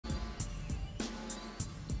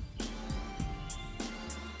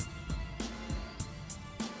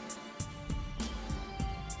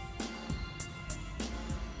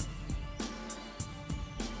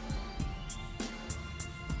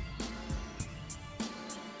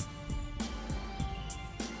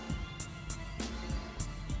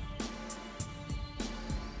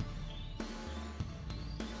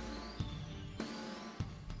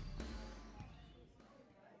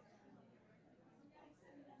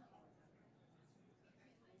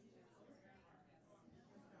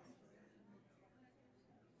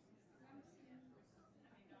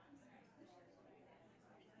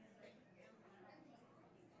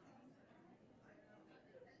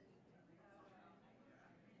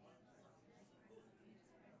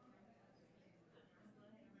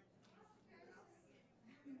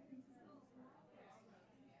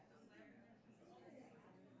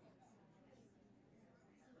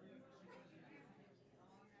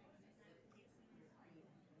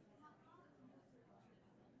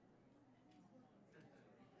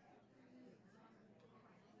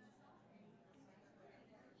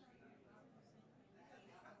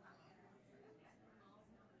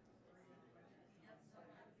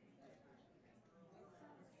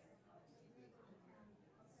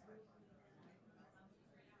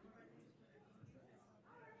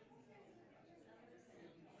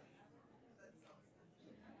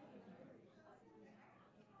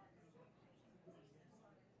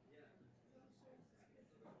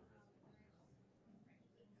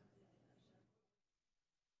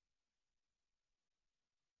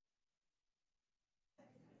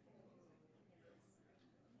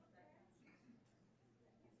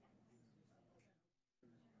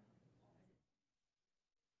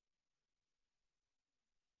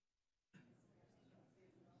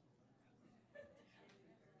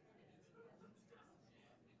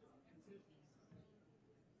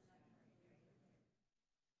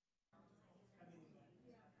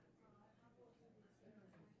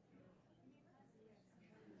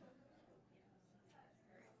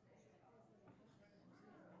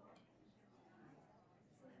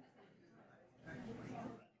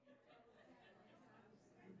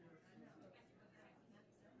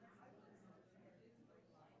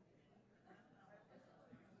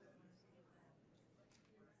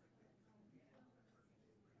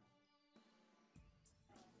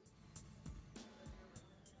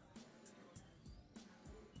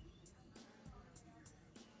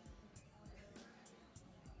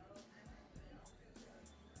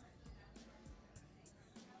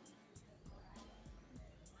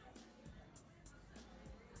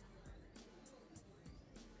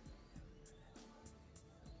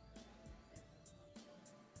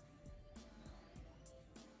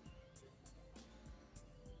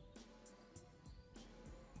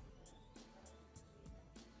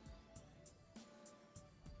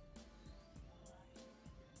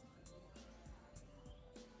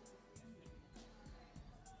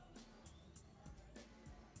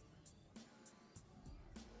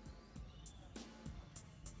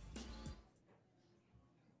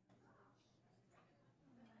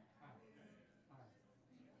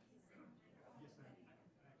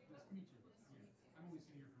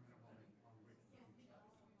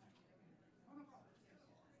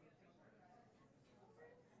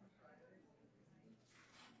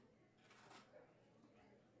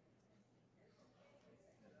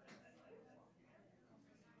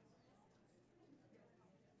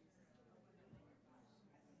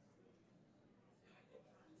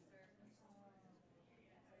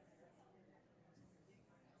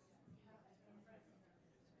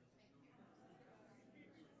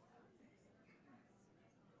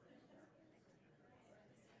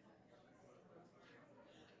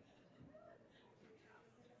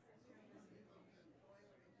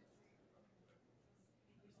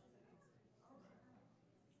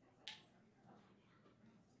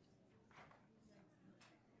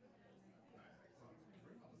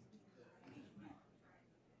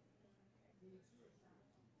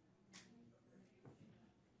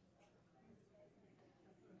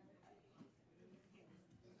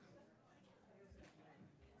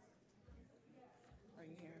Are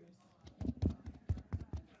you hearing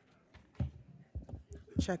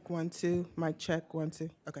us? Check 1 2. Mic check 1 2.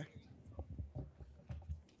 Okay.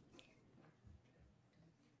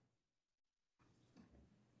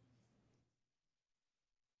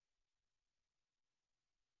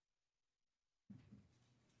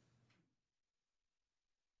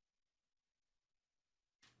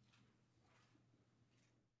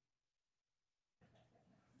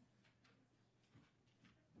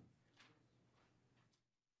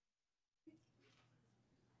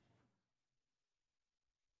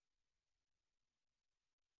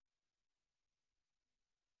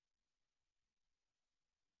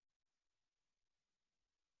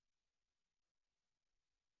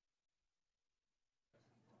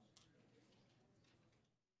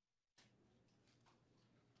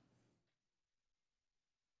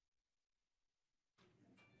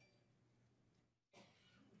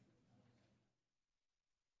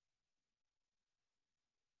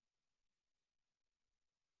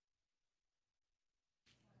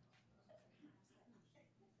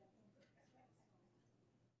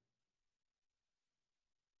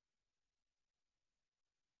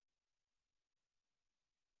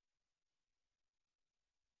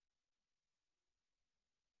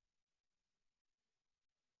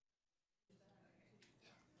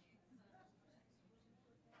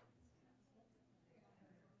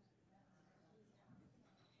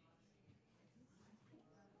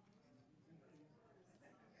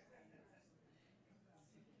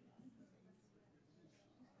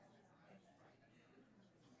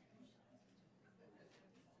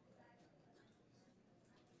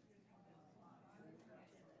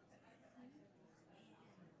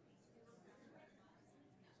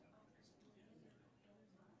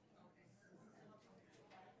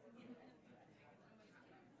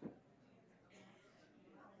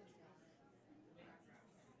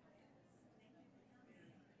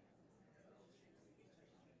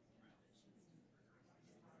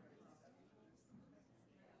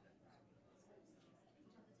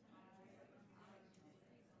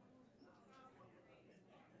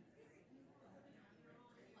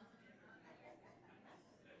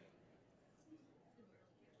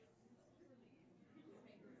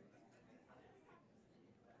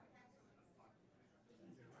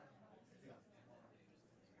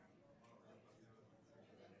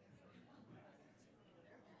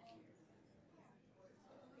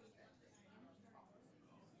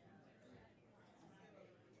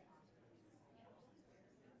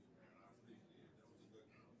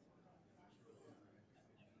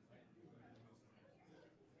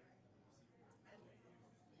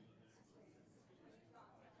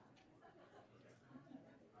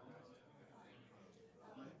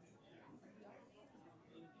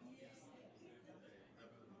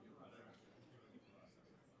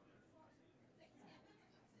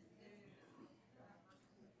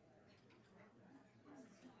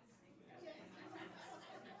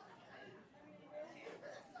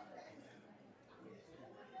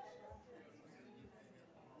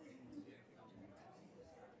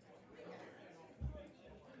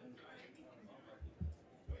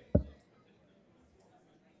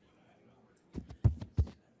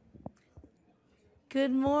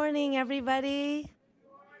 Good morning, everybody.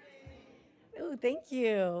 Oh, thank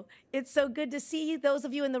you. It's so good to see those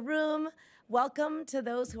of you in the room. Welcome to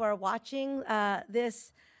those who are watching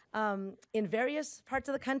this in various parts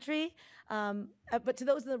of the country. But to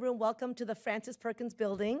those in the room, welcome to the Frances Perkins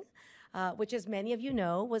Building, which, as many of you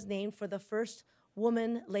know, was named for the first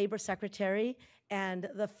woman labor secretary and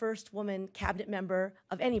the first woman cabinet member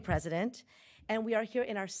of any president. And we are here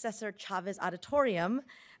in our Cesar Chavez Auditorium,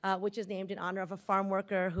 which is named in honor of a farm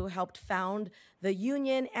worker who helped found the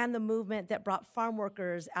union and the movement that brought farm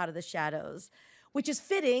workers out of the shadows, which is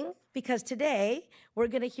fitting because today we're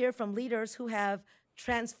going to hear from leaders who have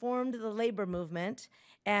transformed the labor movement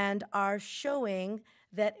and are showing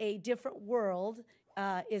that a different world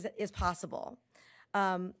is possible.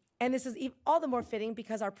 And this is all the more fitting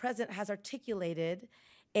because our president has articulated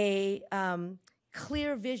a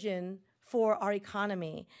clear vision for our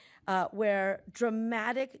economy, where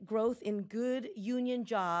dramatic growth in good union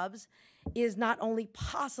jobs is not only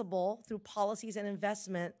possible through policies and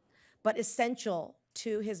investment, but essential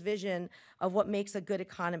to his vision of what makes a good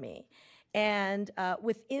economy. And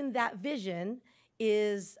within that vision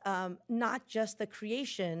is not just the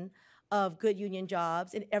creation of good union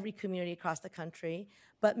jobs in every community across the country,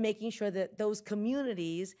 but making sure that those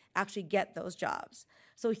communities actually get those jobs.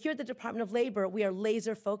 So here at the Department of Labor, we are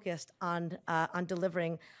laser focused on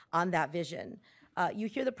delivering on that vision. You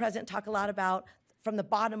hear the president talk a lot about from the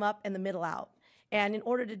bottom up and the middle out. And in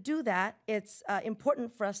order to do that, it's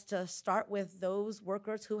important for us to start with those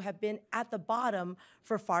workers who have been at the bottom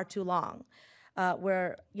for far too long,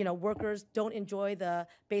 where workers don't enjoy the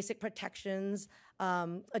basic protections,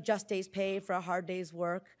 a just day's pay for a hard day's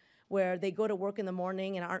work, where they go to work in the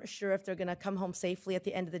morning and aren't sure if they're going to come home safely at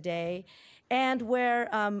the end of the day, and where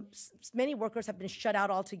many workers have been shut out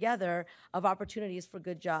altogether of opportunities for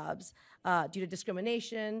good jobs due to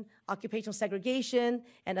discrimination, occupational segregation,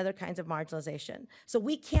 and other kinds of marginalization. So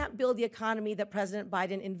we can't build the economy that President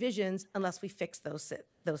Biden envisions unless we fix those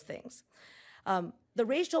things. The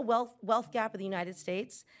racial wealth gap in the United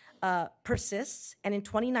States persists, and in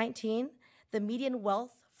 2019, the median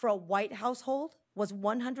wealth for a white household was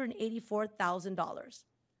 $184,000.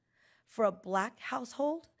 For a black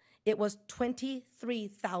household, it was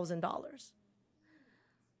 $23,000.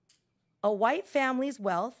 A white family's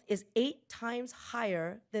wealth is 8 times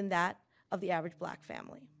higher than that of the average black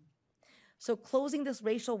family. So closing this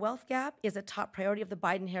racial wealth gap is a top priority of the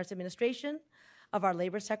Biden-Harris administration, of our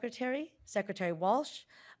Labor Secretary, Secretary Walsh,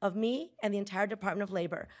 of me, and the entire Department of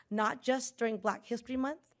Labor, not just during Black History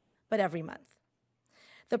Month, but every month.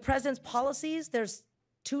 The president's policies, there's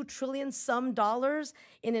 $2 trillion some dollars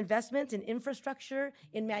in investments in infrastructure,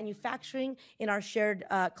 in manufacturing, in our shared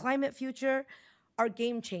climate future, are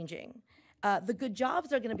game-changing. The good jobs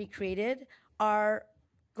that are going to be created are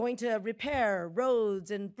going to repair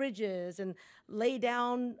roads and bridges and lay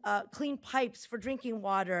down clean pipes for drinking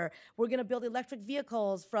water. We're going to build electric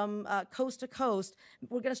vehicles from coast to coast.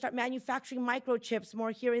 We're going to start manufacturing microchips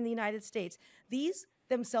more here in the United States. These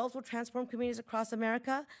themselves will transform communities across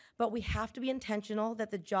America, but we have to be intentional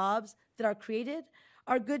that the jobs that are created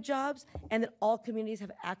are good jobs and that all communities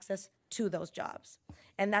have access to those jobs.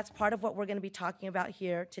 And that's part of what we're going to be talking about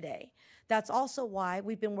here today. That's also why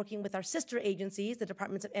we've been working with our sister agencies, the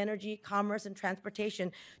Departments of Energy, Commerce, and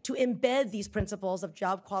Transportation, to embed these principles of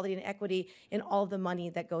job quality and equity in all of the money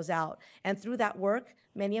that goes out. And through that work,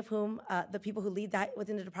 many of whom, the people who lead that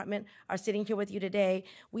within the department, are sitting here with you today,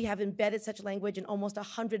 we have embedded such language in almost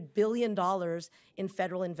 $100 billion in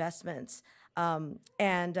federal investments.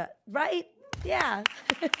 Right? Yeah.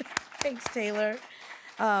 Thanks, Taylor.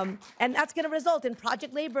 And that's going to result in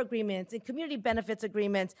project labor agreements, in community benefits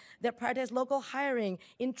agreements that prioritize local hiring,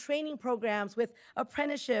 in training programs with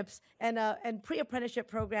apprenticeships and pre-apprenticeship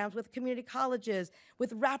programs with community colleges,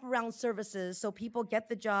 with wraparound services so people get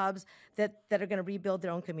the jobs that are going to rebuild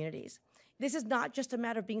their own communities. This is not just a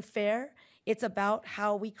matter of being fair. It's about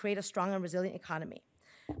how we create a strong and resilient economy.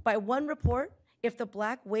 By one report, if the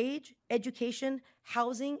Black wage, education,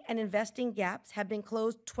 housing, and investing gaps had been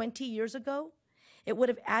closed 20 years ago, it would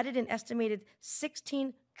have added an estimated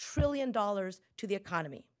 $16 trillion to the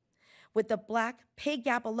economy, with the Black pay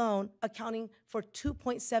gap alone accounting for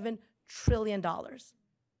 $2.7 trillion.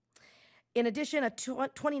 In addition, a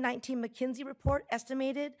 2019 McKinsey report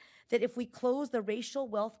estimated that if we close the racial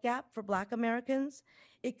wealth gap for Black Americans,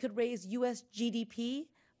 it could raise US GDP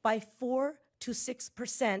by 4 to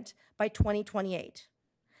 6% by 2028.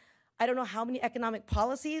 I don't know how many economic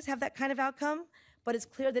policies have that kind of outcome, but it's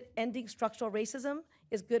clear that ending structural racism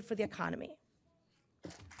is good for the economy.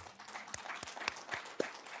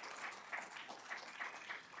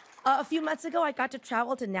 A few months ago, I got to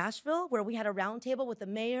travel to Nashville, where we had a roundtable with the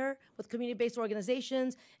mayor, with community-based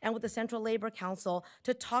organizations, and with the Central Labor Council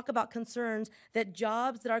to talk about concerns that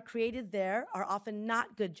jobs that are created there are often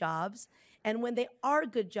not good jobs, and when they are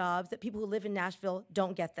good jobs, that people who live in Nashville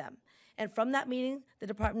don't get them. And from that meeting, the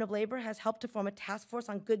Department of Labor has helped to form a task force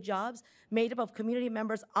on good jobs made up of community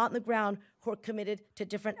members on the ground who are committed to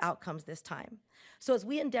different outcomes this time. So as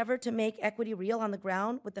we endeavor to make equity real on the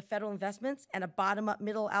ground with the federal investments and a bottom-up,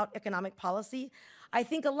 middle-out economic policy, I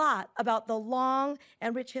think a lot about the long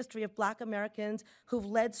and rich history of Black Americans who've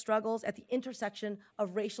led struggles at the intersection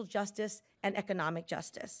of racial justice and economic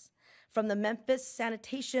justice. From the Memphis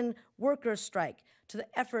sanitation workers' strike to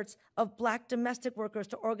the efforts of Black domestic workers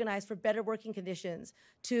to organize for better working conditions,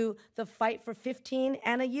 to the fight for 15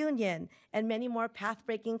 and a union, and many more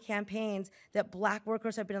path-breaking campaigns that Black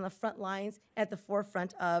workers have been on the front lines at the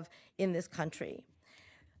forefront of in this country.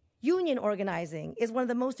 Union organizing is one of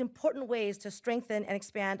the most important ways to strengthen and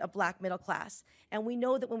expand a Black middle class. And we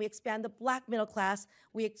know that when we expand the Black middle class,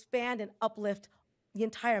 we expand and uplift the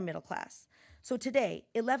entire middle class. So today,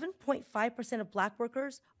 11.5% of Black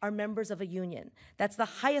workers are members of a union. That's the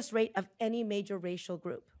highest rate of any major racial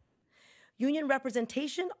group. Union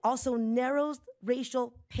representation also narrows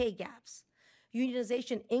racial pay gaps.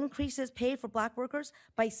 unionization increases pay for Black workers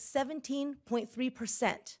by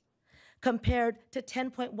 17.3% compared to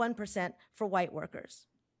 10.1% for white workers.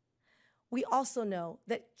 We also know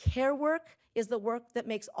that care work is the work that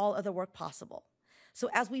makes all other work possible. So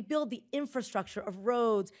as we build the infrastructure of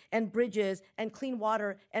roads and bridges and clean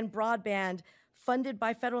water and broadband funded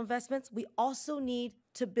by federal investments, we also need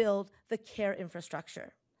to build the care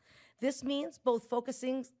infrastructure. This means both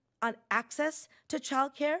focusing on access to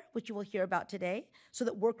childcare, which you will hear about today, so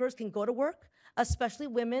that workers can go to work, especially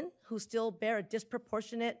women who still bear a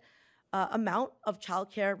disproportionate amount of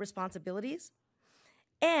childcare responsibilities,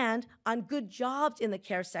 and on good jobs in the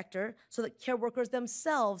care sector so that care workers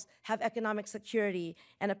themselves have economic security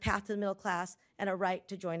and a path to the middle class and a right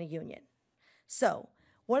to join a union. So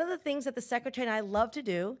one of the things that the Secretary and I love to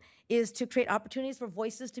do is to create opportunities for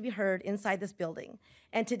voices to be heard inside this building.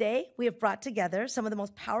 And today we have brought together some of the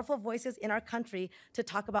most powerful voices in our country to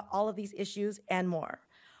talk about all of these issues and more.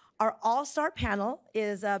 Our all-star panel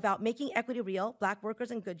is about making equity real, Black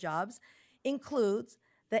workers and good jobs, includes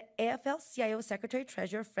the AFL-CIO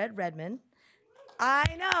Secretary-Treasurer, Fred Redmond. I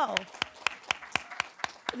know.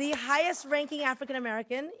 The highest-ranking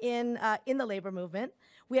African-American in the labor movement.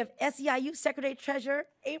 We have SEIU Secretary-Treasurer,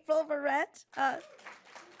 April Verrett.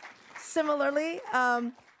 Similarly,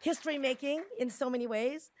 history-making in so many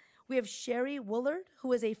ways. We have Sherry Woolard,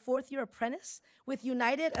 who is a fourth-year apprentice with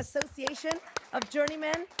United Association of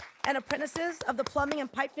Journeymen and Apprentices of the Plumbing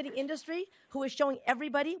and Pipe Fitting Industry, who is showing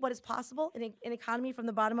everybody what is possible in an economy from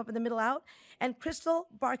the bottom up and the middle out. And Crystal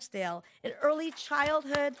Barksdale, an early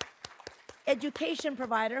childhood education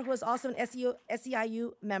provider who is also an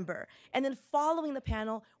SEIU member. And then following the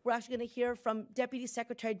panel, we're actually going to hear from Deputy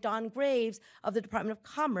Secretary Don Graves of the Department of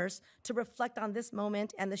Commerce to reflect on this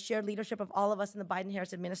moment and the shared leadership of all of us in the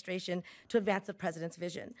Biden-Harris administration to advance the president's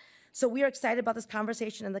vision. So we are excited about this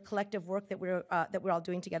conversation and the collective work that we're all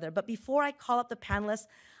doing together. But before I call up the panelists,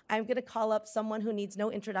 I'm going to call up someone who needs no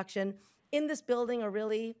introduction in this building or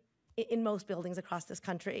really in most buildings across this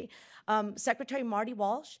country. Secretary Marty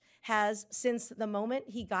Walsh has, since the moment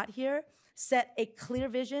he got here, set a clear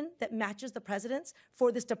vision that matches the president's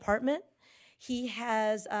for this department. He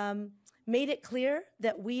has made it clear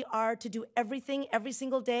that we are to do everything every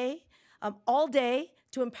single day, all day,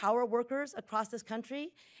 to empower workers across this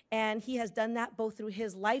country. And he has done that both through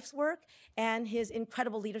his life's work and his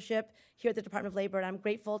incredible leadership here at the Department of Labor. And I'm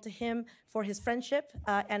grateful to him for his friendship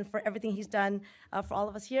and for everything he's done for all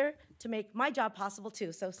of us here to make my job possible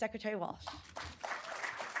too. So Secretary Walsh.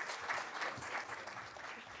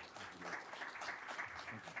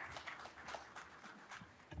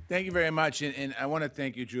 Thank you very much, and I want to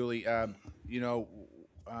thank you, Julie. When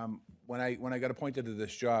I got appointed to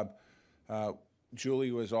this job,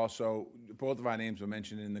 Julie was also, both of our names were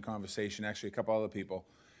mentioned in the conversation, actually a couple other people.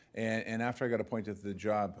 And after I got appointed to the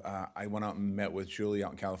job, I went out and met with Julie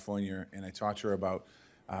out in California, and I talked to her about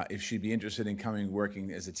if she'd be interested in coming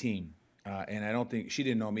working as a team. And I don't think, she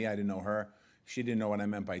didn't know me, I didn't know her. She didn't know what I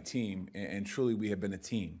meant by team, and truly we have been a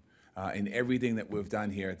team. In everything that we've done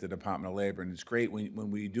here at the Department of Labor. And it's great when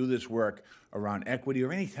we do this work around equity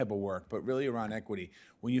or any type of work, but really around equity,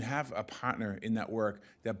 when you have a partner in that work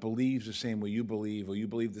that believes the same way you believe or you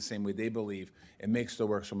believe the same way they believe, it makes the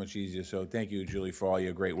work so much easier. So thank you, Julie, for all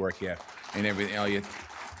your great work here and everything.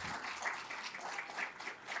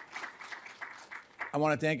 I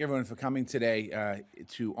want to thank everyone for coming today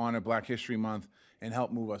to honor Black History Month and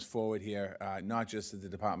help move us forward here, not just at the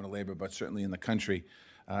Department of Labor, but certainly in the country.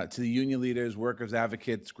 To the union leaders, workers,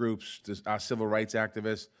 advocates, groups, our civil rights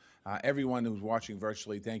activists, everyone who's watching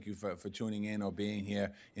virtually, thank you for tuning in or being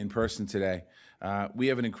here in person today. We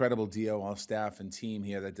have an incredible DOL staff and team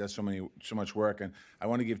here that does so much work, and I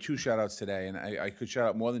want to give two shout-outs today, and I could shout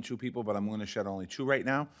out more than two people, but I'm going to shout out only two right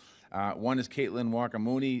now. One is Caitlin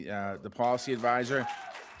Walker-Mooney, the policy advisor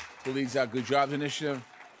who leads our Good Jobs Initiative,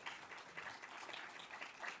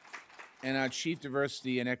 and our Chief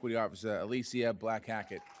Diversity and Equity Officer, Alicia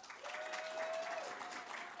Black-Hackett.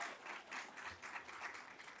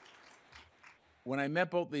 When I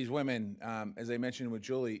met both these women, as I mentioned with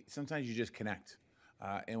Julie, sometimes you just connect.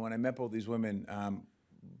 And when I met both these women,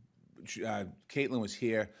 Caitlin was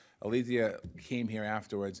here, Alicia came here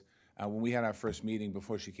afterwards. When we had our first meeting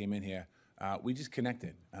before she came in here, we just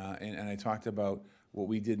connected. And I talked about what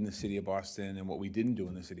we did in the city of Boston and what we didn't do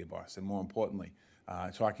in the city of Boston, more importantly.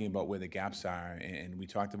 Talking about where the gaps are, and we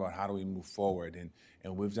talked about how do we move forward, and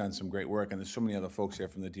we've done some great work, and there's so many other folks here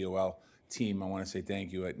from the DOL team. I want to say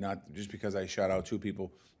thank you. Not just because I shout out two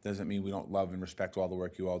people doesn't mean we don't love and respect all the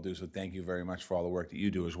work you all do, so thank you very much for all the work that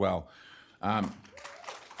you do as well.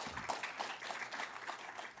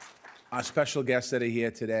 Our special guests that are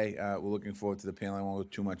here today, we're looking forward to the panel. I won't go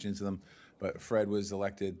too much into them, but Fred was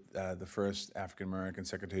elected the first African-American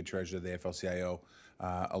Secretary-Treasurer of the AFL-CIO,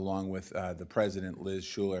 along with the President, Liz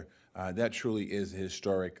Schuler. That truly is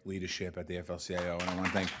historic leadership at the AFL-CIO, and I want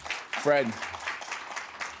to thank Fred.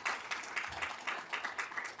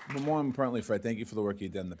 But more importantly, Fred, thank you for the work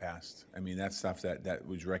you've done in the past. I mean, that's stuff that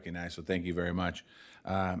was recognized, so thank you very much.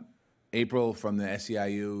 April from the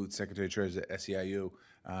SEIU, Secretary-Treasurer at SEIU,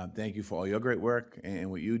 thank you for all your great work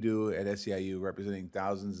and what you do at SEIU, representing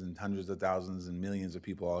thousands and hundreds of thousands and millions of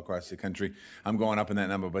people all across the country. I'm going up in that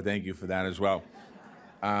number, but thank you for that as well.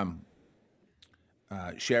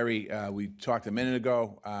 Sherry, we talked a minute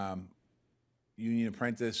ago. Union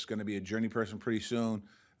apprentice, going to be a journey person pretty soon.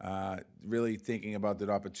 Really thinking about that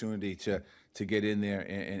opportunity to get in there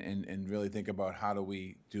and really think about how do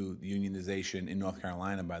we do the unionization in North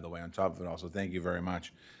Carolina, by the way, on top of it all. So thank you very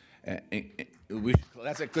much.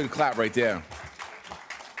 That's a good clap right there.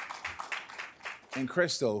 And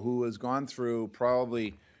Crystal, who has gone through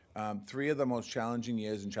probably 3 of the most challenging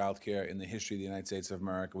years in childcare in the history of the United States of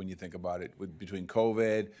America, when you think about it, between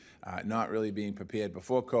COVID, not really being prepared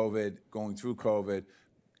before COVID, going through COVID,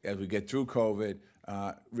 as we get through COVID,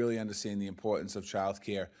 really understanding the importance of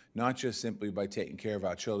childcare, not just simply by taking care of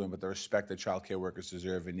our children, but the respect that childcare workers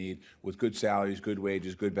deserve and need, with good salaries, good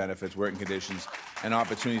wages, good benefits, working conditions, and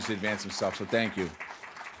opportunities to advance themselves. So thank you.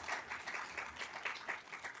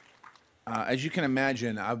 As you can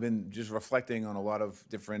imagine, I've been just reflecting on a lot of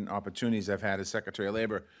different opportunities I've had as Secretary of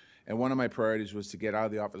Labor, and one of my priorities was to get out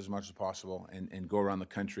of the office as much as possible and go around the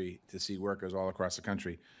country to see workers all across the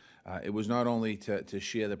country. It was not only to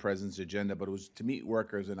share the President's agenda, but it was to meet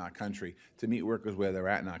workers in our country, to meet workers where they're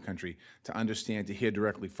at in our country, to understand, to hear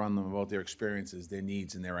directly from them about their experiences, their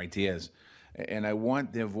needs, and their ideas. And I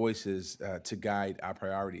want their voices to guide our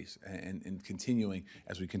priorities and continuing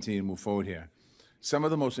as we continue to move forward here. Some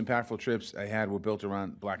of the most impactful trips I had were built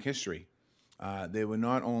around Black history. They were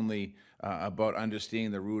not only about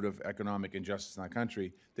understanding the root of economic injustice in our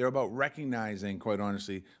country, they're about recognizing, quite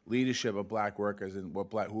honestly, leadership of Black workers and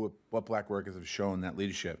what Black workers have shown that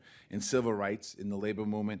leadership in civil rights, in the labor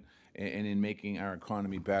movement, and in making our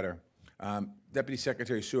economy better. Deputy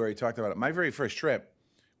Secretary Seward talked about it. My very first trip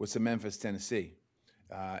was to Memphis, Tennessee,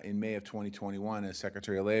 in May of 2021 as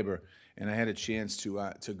Secretary of Labor, and I had a chance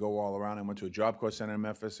to go all around. I went to a Job Corps Center in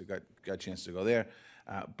Memphis. I got a chance to go there,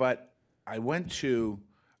 but I went to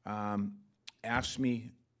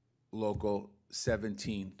AFSCME Local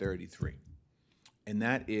 1733, and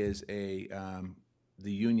that is the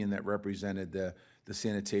union that represented the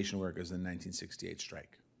sanitation workers in the 1968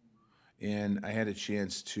 strike. And I had a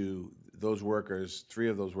chance to, those workers, 3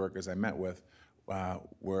 of those workers I met with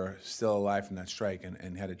were still alive from that strike,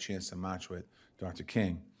 and had a chance to march with Dr.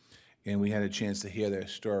 King. And we had a chance to hear their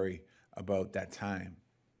story about that time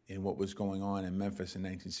and what was going on in Memphis in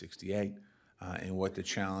 1968. And what the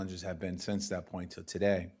challenges have been since that point till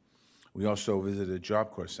today. We also visited a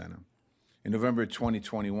Job Corps Center. In November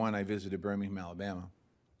 2021, I visited Birmingham, Alabama.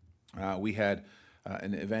 We had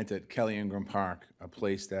an event at Kelly Ingram Park, a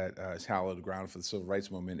place that is hallowed ground for the civil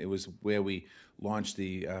rights movement. It was where we launched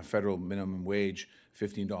the federal minimum wage,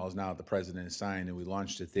 $15 an hour, the President has signed, and we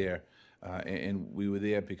launched it there. And we were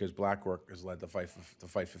there because Black workers led the fight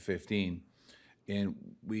for 15. And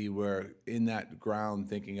we were in that ground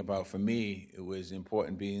thinking about, for me, it was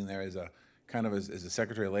important being there as a kind of as a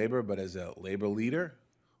Secretary of Labor, but as a labor leader,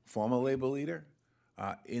 former labor leader,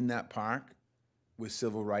 in that park with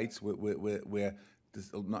civil rights, where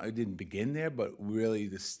it didn't begin there, but really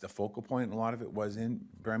the focal point, a lot of it was in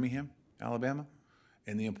Birmingham, Alabama,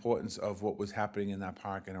 and the importance of what was happening in that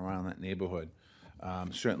park and around that neighborhood.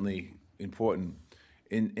 Certainly important.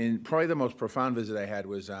 And probably the most profound visit I had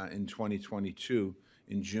was in 2022,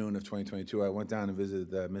 in June of 2022. I went down and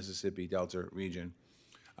visited the Mississippi Delta region.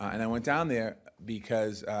 And I went down there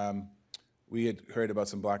because we had heard about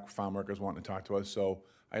some Black farm workers wanting to talk to us. So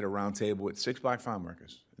I had a round table with 6 Black farm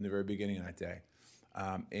workers in the very beginning of that day.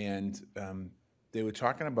 They were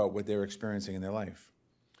talking about what they were experiencing in their life.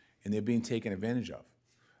 And they're being taken advantage of.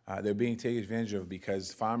 They're being taken advantage of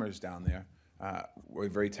because farmers down there were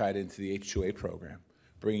very tied into the H-2A program,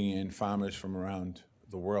 bringing in farmers from around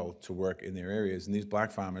the world to work in their areas. And these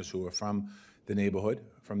Black farmers who were from the neighborhood,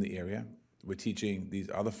 from the area, were teaching these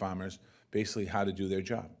other farmers basically how to do their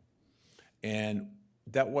job. And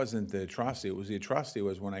that wasn't the atrocity. It was the atrocity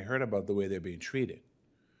was when I heard about the way they're being treated.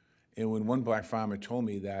 And when one Black farmer told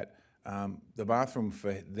me that the bathroom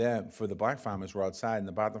for the Black farmers were outside, and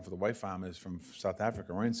the bathroom for the white farmers from South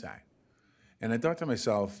Africa were inside. And I thought to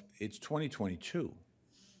myself, it's 2022.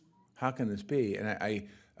 how can this be? And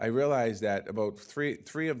I realized that about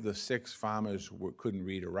three of the 6 farmers couldn't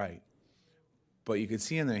read or write. But you could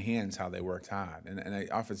see in their hands how they worked hard. And I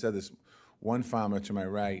often said this, one farmer to my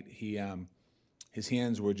right, his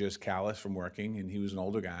hands were just callous from working, and he was an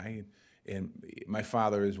older guy. And my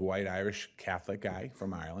father is white Irish Catholic guy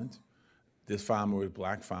from Ireland. This farmer was a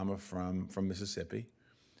black farmer from Mississippi.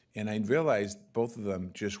 And I realized both of them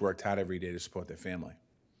just worked hard every day to support their family.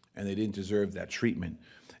 And they didn't deserve that treatment.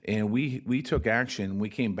 And we took action. We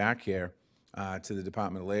came back here to the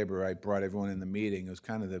Department of Labor. I brought everyone in the meeting. It was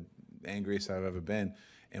kind of the angriest I've ever been.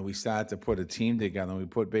 And we started to put a team together. And we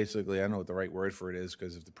put basically, I don't know what the right word for it is,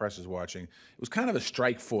 because if the press is watching, it was kind of a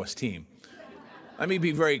strike force team. Let me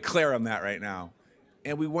be very clear on that right now.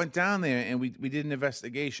 And we went down there and we did an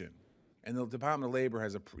investigation. And the Department of Labor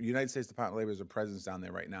United States Department of Labor has a presence down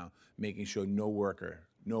there right now, making sure no worker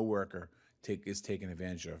is taken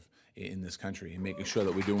advantage of in this country, and making sure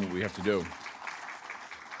that we're doing what we have to do.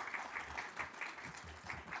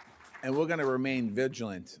 And we're going to remain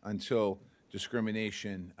vigilant until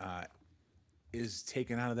discrimination is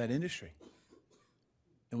taken out of that industry.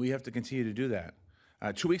 And we have to continue to do that.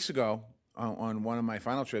 2 weeks ago, on one of my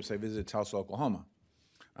final trips, I visited Tulsa, Oklahoma.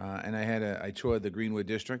 And I toured the Greenwood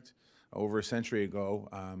District. Over a century ago,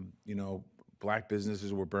 black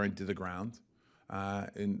businesses were burned to the ground.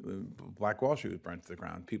 And Black Wall Street was burnt to the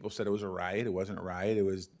ground. People said it was a riot. It wasn't a riot. It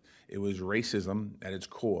was racism at its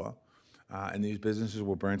core. And these businesses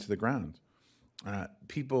were burned to the ground.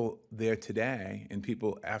 People there today and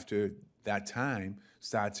people after that time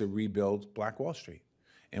started to rebuild Black Wall Street.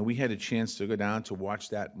 And we had a chance to go down to watch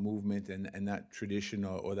that movement and that tradition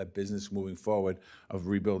or that business moving forward of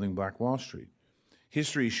rebuilding Black Wall Street.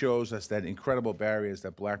 History shows us that incredible barriers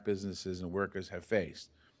that black businesses and workers have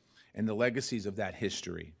faced. And the legacies of that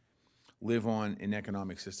history live on in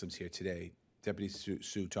economic systems here today. Deputy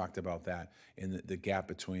Sue talked about that in the gap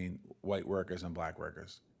between white workers and black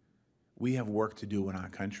workers. We have work to do in our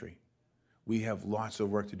country. We have lots of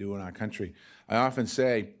work to do in our country. I often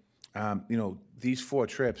say, these 4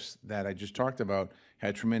 trips that I just talked about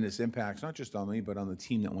had tremendous impacts, not just on me, but on the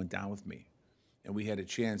team that went down with me. And we had a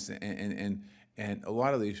chance, and a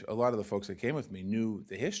lot of the folks that came with me knew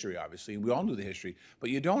the history, obviously, and we all knew the history, but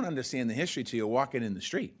you don't understand the history till you're walking in the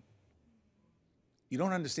street. You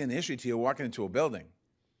don't understand the history till you're walking into a building.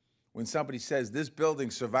 When somebody says, this building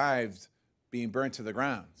survived being burnt to the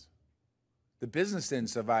ground. The business didn't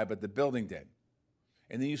survive, but the building did.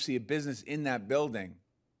 And then you see a business in that building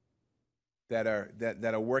that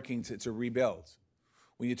are working to rebuild.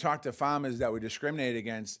 When you talk to farmers that were discriminated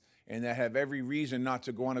against and that have every reason not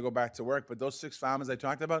to want to go back to work, but those 6 farmers I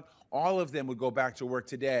talked about, all of them would go back to work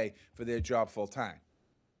today for their job full time.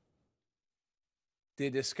 They're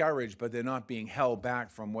discouraged, but they're not being held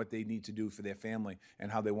back from what they need to do for their family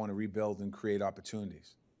and how they want to rebuild and create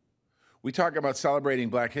opportunities. We talk about celebrating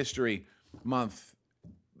Black History Month.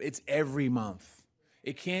 It's every month.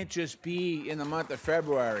 It can't just be in the month of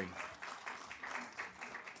February.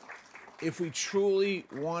 If we truly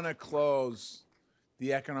want to close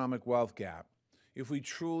the economic wealth gap, if we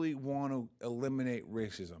truly want to eliminate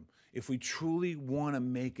racism, if we truly want to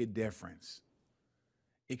make a difference,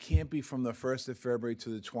 it can't be from the 1st of February to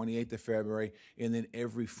the 28th of February, and then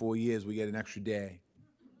every 4 years we get an extra day.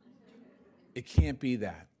 It can't be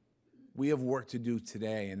that. We have work to do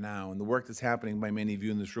today and now, and the work that's happening by many of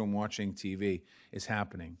you in this room watching TV is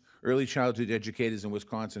happening. Early childhood educators in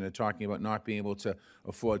Wisconsin are talking about not being able to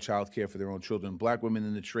afford child care for their own children. Black women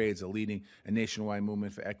in the trades are leading a nationwide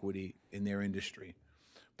movement for equity in their industry.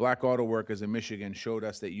 Black auto workers in Michigan showed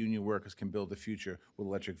us that union workers can build a future with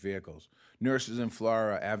electric vehicles. Nurses in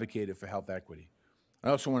Florida advocated for health equity. I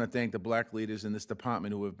also want to thank the black leaders in this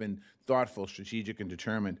department who have been thoughtful, strategic, and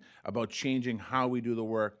determined about changing how we do the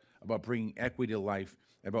work, about bringing equity to life,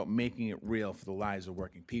 about making it real for the lives of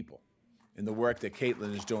working people, and the work that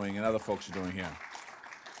Caitlin is doing and other folks are doing here.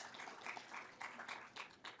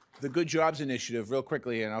 The Good Jobs Initiative, real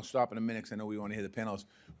quickly, and I'll stop in a minute because I know we want to hear the panels.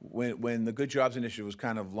 When the Good Jobs Initiative was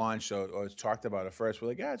kind of launched or talked about at first, we're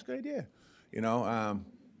like, yeah, it's a good idea.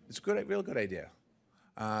 It's a real good idea.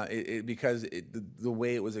 Because the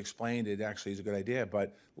way it was explained, it actually is a good idea.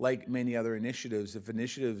 But like many other initiatives, if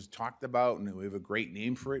initiatives talked about and we have a great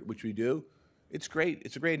name for it, which we do, it's great.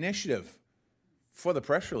 It's a great initiative for the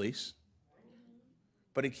press release.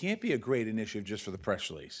 But it can't be a great initiative just for the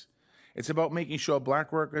press release. It's about making sure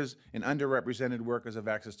black workers and underrepresented workers have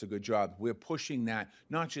access to good jobs. We're pushing that,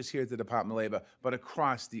 not just here at the Department of Labor, but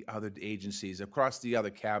across the other agencies, across the other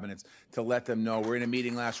cabinets, to let them know. We're in a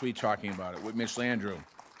meeting last week talking about it with Mitch Landrieu.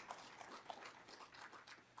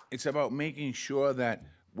 It's about making sure that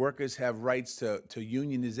Workers have rights to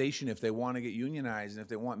unionization if they want to get unionized, and if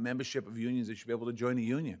they want membership of unions, they should be able to join a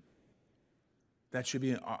union. That should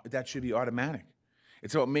be automatic.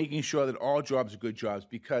 It's about making sure that all jobs are good jobs,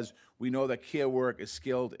 because we know that care work is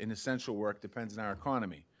skilled and essential work, depends on our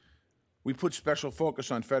economy. We put special focus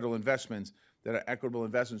on federal investments that are equitable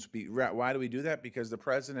investments. Why do we do that? Because the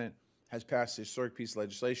president has passed a historic piece of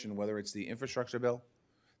legislation, whether it's the infrastructure bill,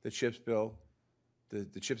 the CHIPS bill,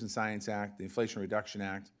 the CHIPS and Science Act, the Inflation Reduction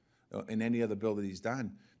Act, and any other bill that he's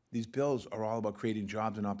done. These bills are all about creating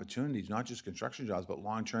jobs and opportunities, not just construction jobs, but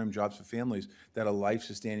long-term jobs for families that are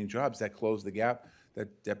life-sustaining jobs that close the gap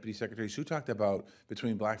that Deputy Secretary Sue talked about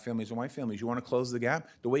between black families and white families. You want to close the gap?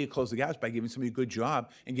 The way you close the gap is by giving somebody a good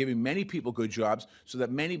job and giving many people good jobs, so that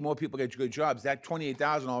many more people get good jobs. That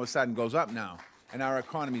 28,000 all of a sudden goes up now, and our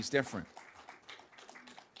economy is different.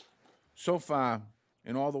 So far,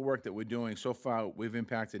 in all the work that we're doing, so far we've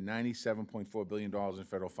impacted $97.4 billion in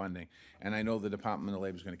federal funding, and I know the Department of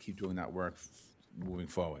Labor is going to keep doing that work moving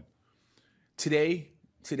forward. Today,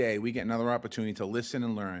 we get another opportunity to listen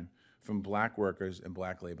and learn from black workers and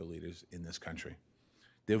black labor leaders in this country.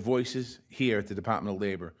 Their voices here at the Department of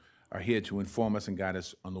Labor are here to inform us and guide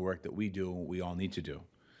us on the work that we do and what we all need to do.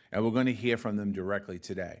 And we're going to hear from them directly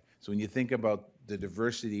today. So when you think about the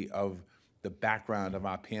diversity of the background of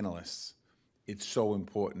our panelists, it's so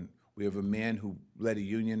important. We have a man who led a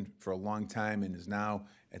union for a long time and is now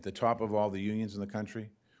at the top of all the unions in the country.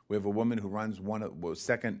 We have a woman who runs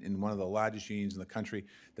second in one of the largest unions in the country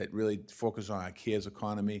that really focus on our cares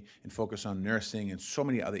economy and focus on nursing and so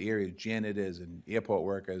many other areas, janitors and airport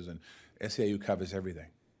workers, and SAU covers everything.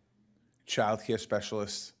 Child care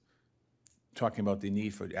specialists, talking about the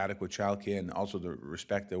need for adequate child care and also to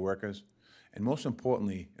respect their workers. And most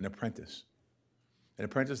importantly, an apprentice. An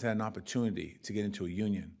apprentice had an opportunity to get into a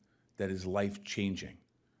union that is life-changing.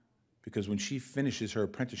 Because when she finishes her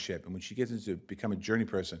apprenticeship and when she gets into become a journey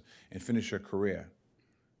person and finish her career,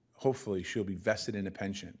 hopefully she'll be vested in a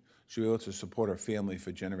pension. She'll be able to support her family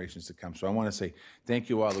for generations to come. So I want to say thank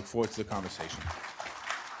you all. I look forward to the conversation.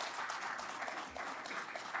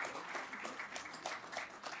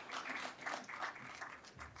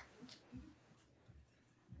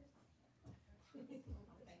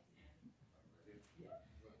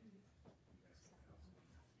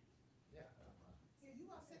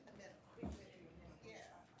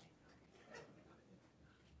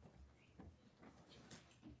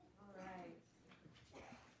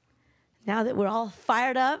 Now that we're all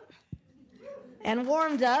fired up and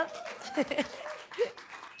warmed up,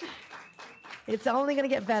 it's only going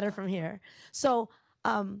to get better from here. So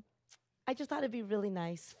I just thought it'd be really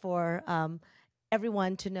nice for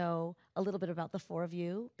everyone to know a little bit about the four of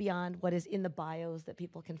you beyond what is in the bios that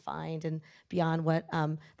people can find and beyond what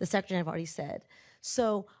the Secretary and I have already said.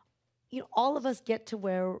 So, all of us get to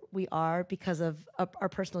where we are because of our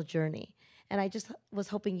personal journey. And I just was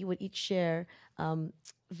hoping you would each share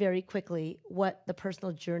very quickly what the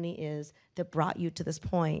personal journey is that brought you to this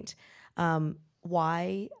point.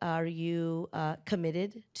 Why are you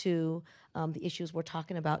committed to the issues we're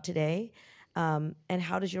talking about today? And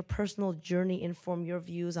how does your personal journey inform your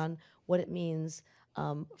views on what it means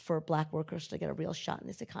for black workers to get a real shot in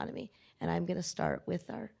this economy? And I'm going to start with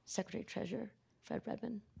our Secretary Treasurer, Fred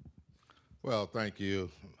Redmond. Well, thank you,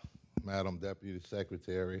 Madam Deputy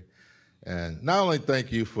Secretary. And not only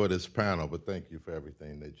thank you for this panel, but thank you for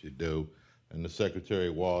everything that you do. And the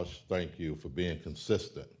Secretary Walsh, thank you for being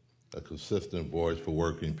consistent, a consistent voice for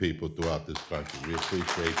working people throughout this country. We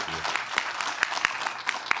appreciate you.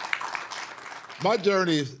 My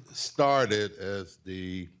journey started as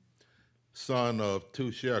the son of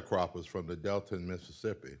two sharecroppers from the Delta in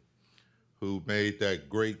Mississippi who made that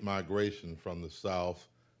great migration from the South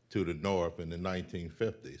to the North in the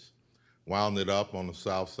 1950s. Wound it up on the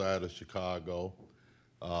south side of Chicago,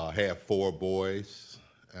 had 4 boys,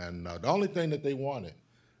 and the only thing that they wanted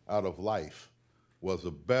out of life was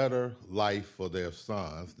a better life for their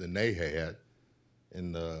sons than they had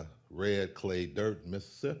in the red clay dirt in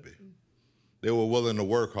Mississippi. They were willing to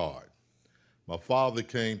work hard. My father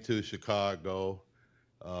came to Chicago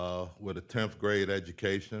with a 10th grade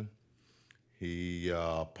education. He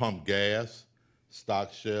pumped gas,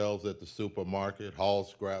 stocked shelves at the supermarket, hauled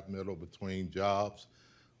scrap metal between jobs.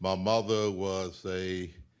 My mother was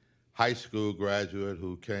a high school graduate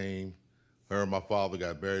who came. Her and my father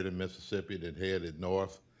got married in Mississippi, then headed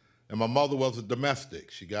north. And my mother was a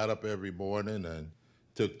domestic. She got up every morning and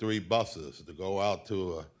took 3 buses to go out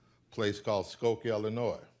to a place called Skokie,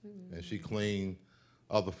 Illinois. And she cleaned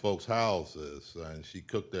other folks' houses and she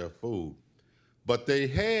cooked their food. But they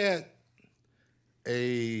had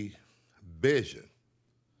a vision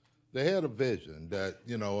they had a vision that,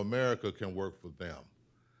 America can work for them.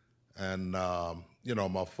 And,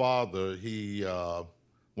 my father,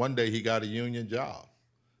 one day he got a union job.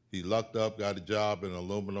 He lucked up, got a job in an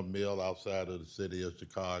aluminum mill outside of the city of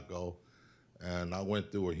Chicago, and I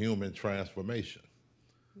went through a human transformation.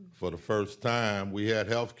 For the first time, we had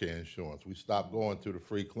health care insurance. We stopped going to the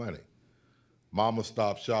free clinic. Mama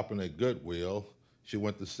stopped shopping at Goodwill. She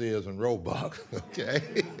went to Sears and Roebuck,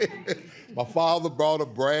 okay? My father brought a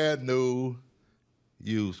brand new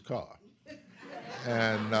used car.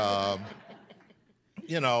 And,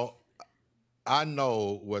 I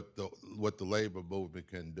know what the labor movement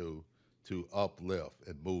can do to uplift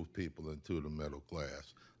and move people into the middle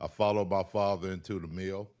class. I followed my father into the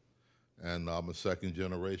mill, and I'm a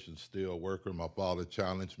second-generation steel worker. My father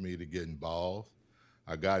challenged me to get involved.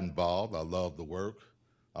 I got involved. I love the work.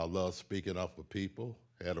 I love speaking up for people.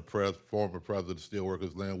 Had a former president of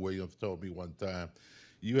Steelworkers, Lynn Williams, told me one time,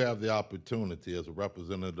 you have the opportunity as a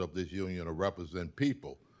representative of this union to represent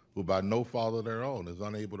people who by no fault of their own is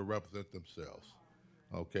unable to represent themselves.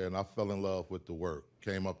 Okay, and I fell in love with the work.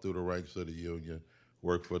 Came up through the ranks of the union,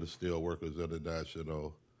 worked for the Steelworkers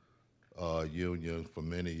International Union for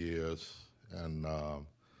many years. And,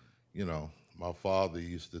 my father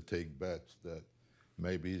used to take bets that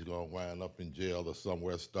maybe he's gonna wind up in jail or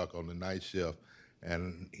somewhere stuck on the night shift.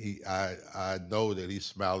 And I know that he's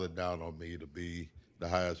smiling down on me to be the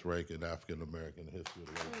highest ranking African American in the history of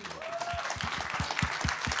the labor movement.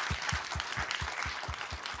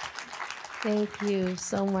 Thank you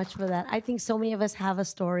so much for that. I think so many of us have a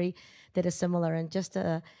story that is similar, and just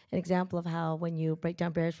an example of how when you break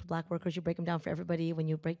down barriers for Black workers, you break them down for everybody. When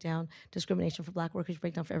you break down discrimination for Black workers, you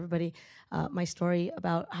break down for everybody. My story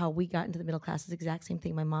about how we got into the middle class is the exact same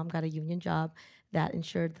thing. My mom got a union job that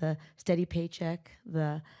ensured the steady paycheck,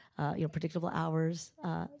 the predictable hours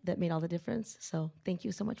that made all the difference. So thank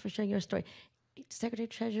you so much for sharing your story. Secretary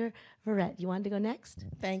Treasurer Verrett, you wanted to go next?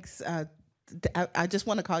 Thanks. I just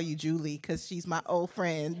want to call you Julie because she's my old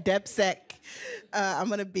friend, DebSec. I'm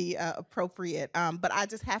going to be appropriate. But I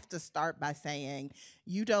just have to start by saying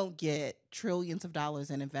you don't get trillions of dollars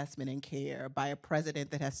in investment in care by a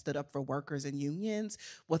president that has stood up for workers and unions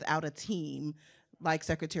without a team like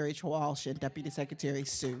Secretary Walsh and Deputy Secretary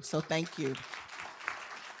Sue. So thank you.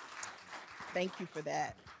 Thank you for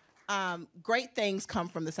that. Great things come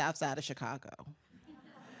from the South Side of Chicago.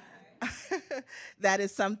 That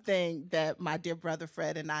is something that my dear brother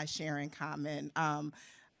Fred and I share in common.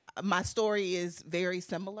 My story is very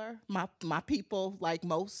similar. My people, like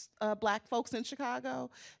most Black folks in Chicago,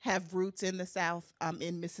 have roots in the South,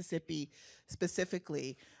 in Mississippi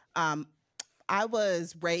specifically. I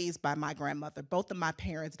was raised by my grandmother. Both of my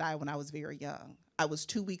parents died when I was very young. I was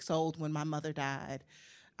 2 weeks old when my mother died.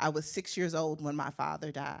 I was 6 years old when my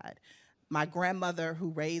father died. My grandmother,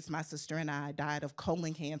 who raised my sister and I, died of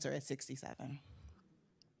colon cancer at 67.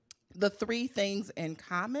 The three things in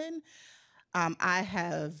common I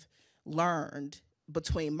have learned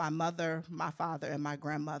between my mother, my father, and my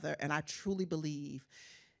grandmother, and I truly believe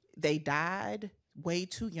they died way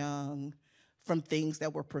too young from things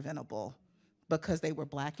that were preventable because they were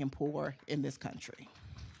Black and poor in this country.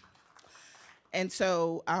 And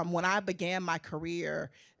so when I began my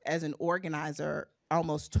career as an organizer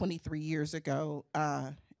almost 23 years ago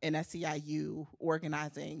in SEIU,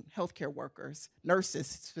 organizing healthcare workers, nurses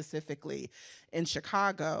specifically, in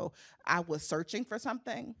Chicago, I was searching for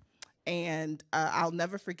something. And I'll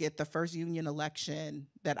never forget the first union election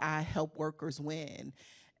that I helped workers win.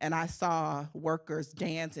 And I saw workers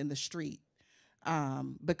dance in the street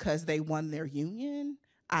because they won their union.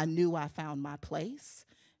 I knew I found my place.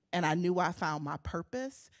 And I knew I found my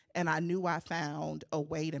purpose, and I knew I found a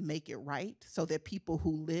way to make it right so that people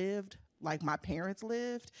who lived like my parents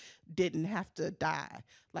lived didn't have to die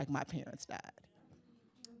like my parents died.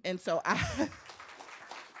 And so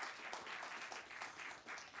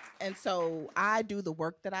I do the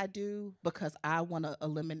work that I do because I want to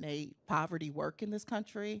eliminate poverty work in this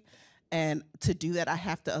country. And to do that, I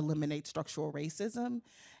have to eliminate structural racism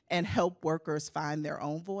and help workers find their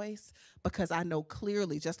own voice, because I know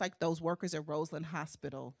clearly, just like those workers at Roseland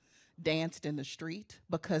Hospital danced in the street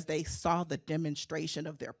because they saw the demonstration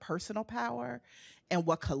of their personal power and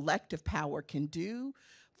what collective power can do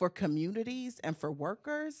for communities and for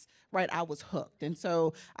workers, right? I was hooked. And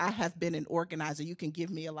so I have been an organizer. You can give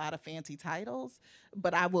me a lot of fancy titles,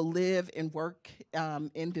 but I will live and work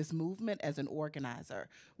in this movement as an organizer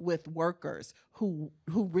with workers who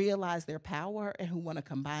realize their power and who want to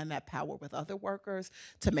combine that power with other workers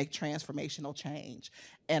to make transformational change.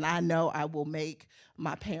 And I know I will make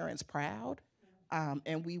my parents proud,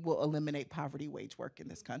 and we will eliminate poverty wage work in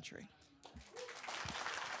this country.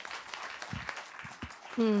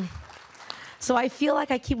 So I feel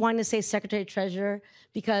like I keep wanting to say Secretary Treasurer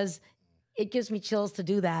because it gives me chills to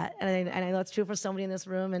do that. And I know it's true for somebody in this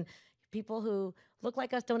room. And people who look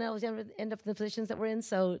like us don't always ever end up in the positions that we're in.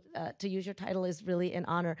 So to use your title is really an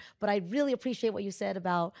honor. But I really appreciate what you said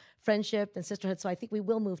about friendship and sisterhood. So I think we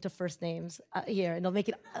will move to first names here. And it'll make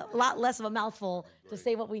it a lot less of a mouthful to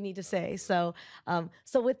say what we need to say. So,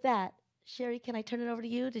 so with that, Sherry, can I turn it over to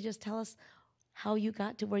you to just tell us how you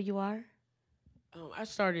got to where you are? I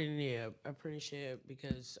started in the apprenticeship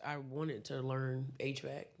because I wanted to learn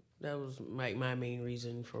HVAC. That was my main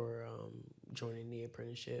reason for joining the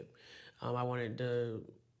apprenticeship. I wanted to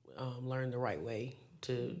learn the right way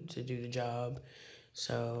to do the job.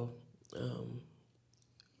 So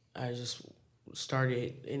I just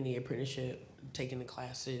started in the apprenticeship, taking the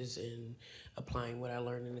classes and applying what I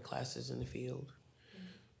learned in the classes in the field.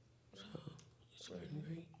 So it's been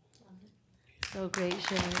great. So great,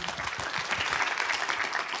 Sherry.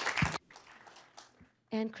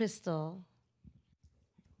 And Crystal.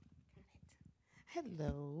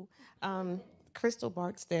 Hello. Crystal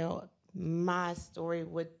Barksdale. My story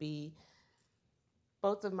would be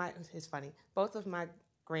it's funny, both of my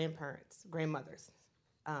grandmothers.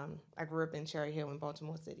 I grew up in Cherry Hill in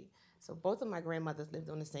Baltimore City. So both of my grandmothers lived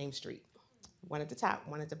on the same street. One at the top,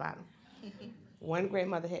 one at the bottom. One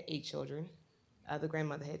grandmother had 8 children, other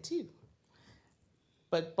grandmother had 2.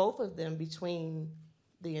 But both of them, between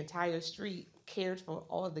the entire street, cared for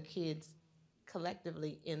all of the kids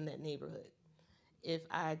collectively in that neighborhood. If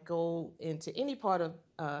I go into any part of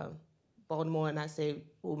Baltimore and I say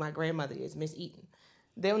who my grandmother is, Miss Eaton,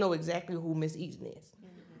 they'll know exactly who Miss Eaton is.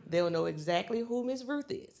 They'll know exactly who Miss Ruth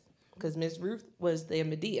is, because Miss Ruth was their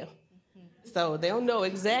Medea. So they'll know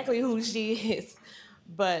exactly who she is.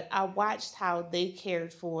 But I watched how they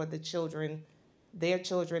cared for the children, their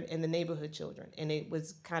children, and the neighborhood children. And it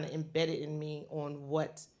was kind of embedded in me on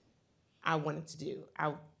what I wanted to do.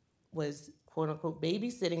 I was, quote unquote,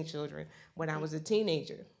 babysitting children when I was a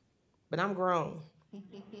teenager, but I'm grown.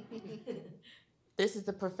 This is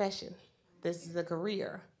the profession. This is a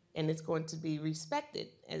career, and it's going to be respected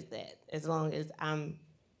as that, as long as I'm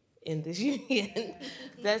in this union.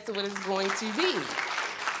 That's what it's going to be.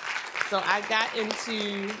 So I got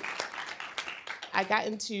into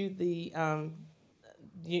the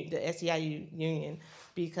SEIU union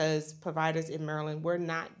because providers in Maryland were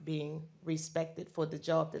not being respected for the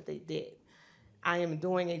job that they did. I am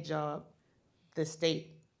doing a job the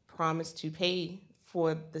state promised to pay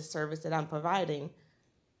for the service that I'm providing.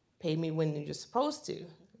 Pay me when you're supposed to,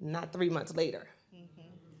 not 3 months later.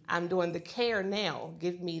 I'm doing the care now.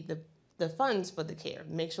 Give me the funds for the care.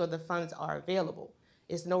 Make sure the funds are available.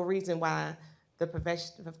 It's no reason why the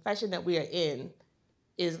profession that we are in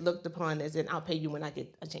is looked upon as in, I'll pay you when I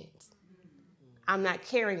get a chance. I'm not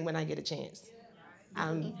caring when I get a chance.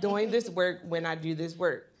 I'm doing this work when I do this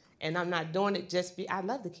work. And I'm not doing it I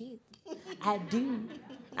love the kids. I do.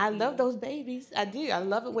 I love those babies. I do. I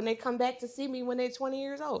love it when they come back to see me when they're 20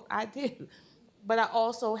 years old. I do. But I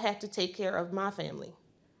also have to take care of my family.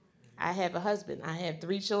 I have a husband. I have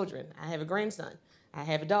 3 children. I have a grandson. I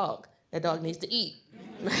have a dog. That dog needs to eat.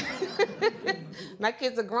 My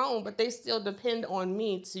kids are grown, but they still depend on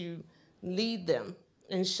me to lead them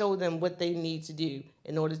and show them what they need to do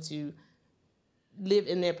in order to live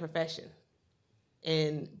in their profession.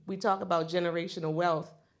 And we talk about generational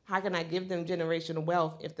wealth. How can I give them generational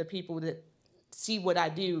wealth if the people that see what I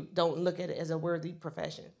do don't look at it as a worthy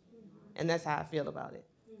profession? And that's how I feel about it.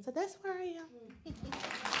 So that's where I am.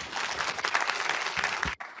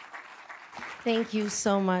 Thank you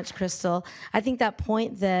so much, Crystal. I think that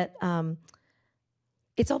point that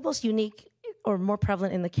it's almost unique or more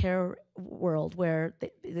prevalent in the care world, where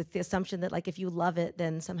the assumption that, like, if you love it,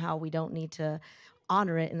 then somehow we don't need to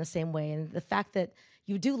honor it in the same way. And the fact that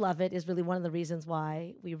you do love it is really one of the reasons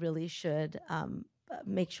why we really should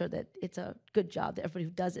make sure that it's a good job, that everybody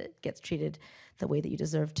who does it gets treated the way that you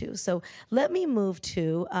deserve to. So let me move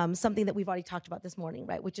to something that we've already talked about this morning,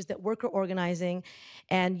 right? Which is that worker organizing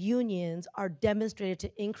and unions are demonstrated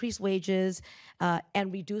to increase wages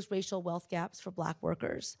and reduce racial wealth gaps for Black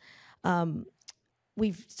workers.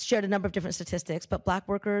 We've shared a number of different statistics, but Black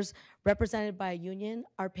workers represented by a union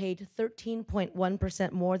are paid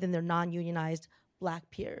 13.1% more than their non-unionized Black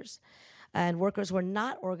peers. And workers who are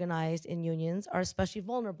not organized in unions are especially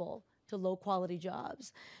vulnerable to low-quality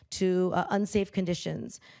jobs, to unsafe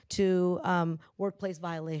conditions, to workplace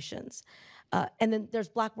violations. And then there's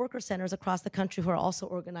Black worker centers across the country who are also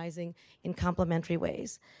organizing in complementary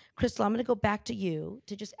ways. Crystal, I'm gonna go back to you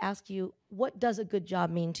to just ask you, what does a good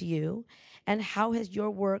job mean to you? And how has your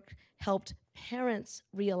work helped parents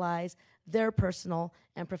realize their personal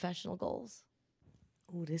and professional goals?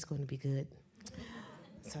 Oh, this is going to be good.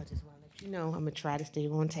 So I just want to let you know I'm going to try to stay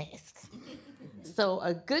on task. So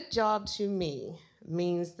a good job to me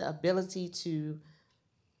means the ability to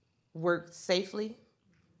work safely,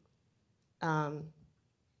 the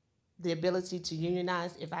ability to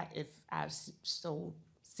unionize if I so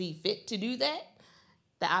see fit to do that,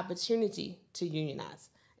 the opportunity to unionize.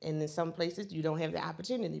 And in some places you don't have the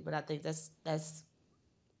opportunity, but I think that's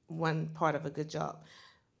one part of a good job.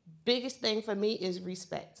 Biggest thing for me is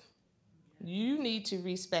respect. You need to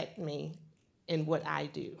respect me in what I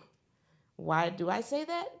do. Why do I say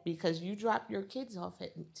that? Because you drop your kids off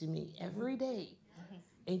to me every day,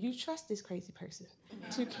 and you trust this crazy person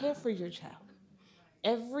to care for your child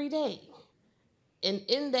every day. And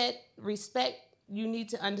in that respect, you need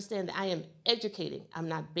to understand that I am educating. I'm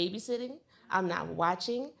not babysitting. I'm not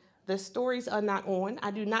watching. The stories are not on.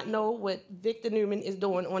 I do not know what Victor Newman is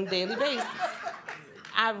doing on a daily basis.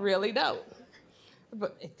 I really don't.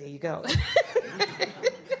 But there you go.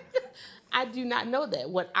 I do not know that.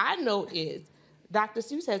 What I know is Dr.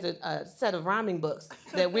 Seuss has a set of rhyming books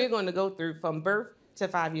that we're going to go through from birth to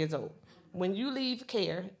 5 years old. When you leave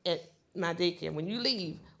care at my daycare, when you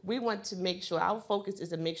leave, we want to make sure, our focus is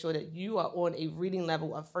to make sure that you are on a reading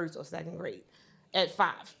level of first or second grade at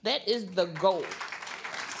 5. That is the goal.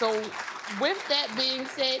 So with that being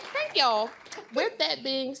said, thank y'all. With that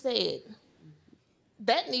being said,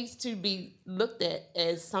 that needs to be looked at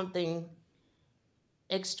as something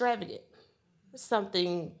extravagant,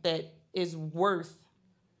 something that is worth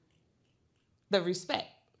the respect.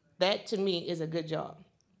 That to me is a good job.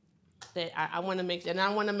 That I want to make, and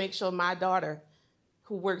I want to make sure my daughter,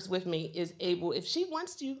 who works with me, is able, if she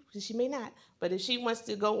wants to, she may not, but if she wants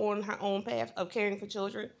to go on her own path of caring for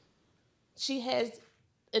children, she has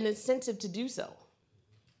an incentive to do so.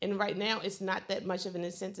 And right now, it's not that much of an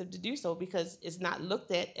incentive to do so because it's not looked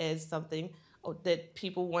at as something that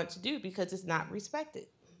people want to do because it's not respected.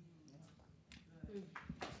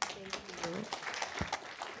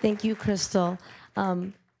 Thank you, Crystal.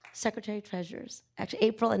 Secretary Treasurers, actually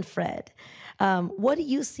April and Fred, what do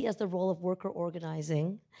you see as the role of worker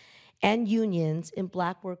organizing and unions in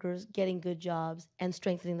Black workers getting good jobs and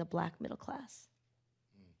strengthening the Black middle class?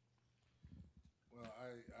 Well, I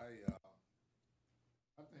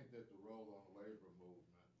think that the role of the labor movement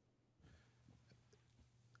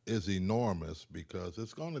is enormous because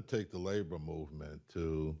it's going to take the labor movement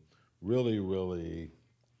to really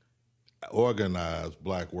organize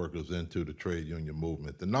Black workers into the trade union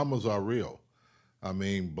movement. The numbers are real. I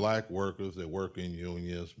mean, Black workers that work in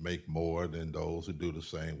unions make more than those who do the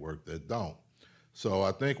same work that don't. So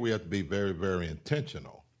I think we have to be very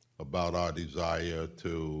intentional about our desire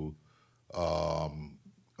to, or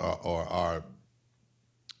our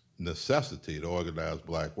necessity to organize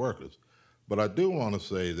Black workers. But I do want to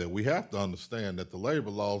say that we have to understand that the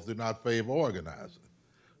labor laws do not favor organizing.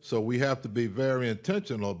 So we have to be very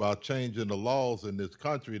intentional about changing the laws in this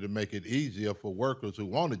country to make it easier for workers who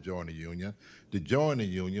want to join a union to join a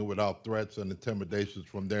union without threats and intimidations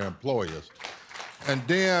from their employers. And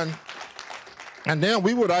then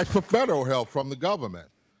we would ask for federal help from the government.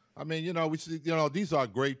 I mean, we see, these are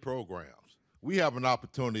great programs. We have an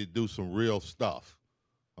opportunity to do some real stuff,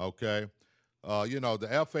 okay? The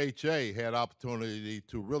FHA had opportunity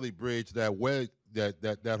to really bridge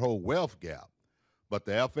that whole wealth gap. But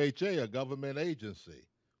the FHA, a government agency,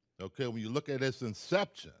 okay, when you look at its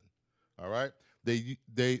inception, all right, they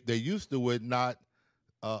used to not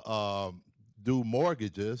do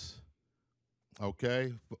mortgages,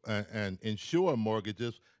 okay, and insure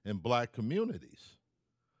mortgages in Black communities.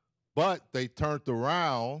 But they turned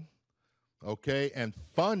around, okay, and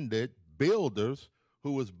funded builders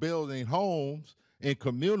who was building homes in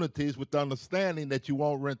communities with the understanding that you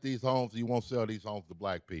won't rent these homes, you won't sell these homes to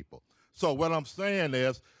Black people. So what I'm saying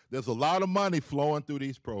is there's a lot of money flowing through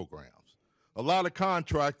these programs. A lot of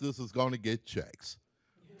contractors is going to get checks.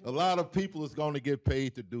 A lot of people is going to get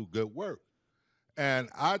paid to do good work. And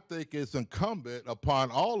I think it's incumbent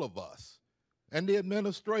upon all of us and the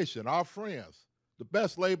administration, our friends, the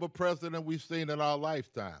best labor president we've seen in our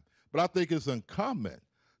lifetime. But I think it's incumbent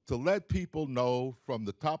to let people know from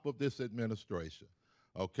the top of this administration,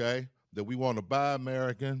 okay, that we want to buy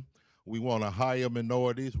American, we want to hire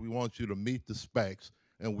minorities, we want you to meet the specs,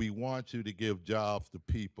 and we want you to give jobs to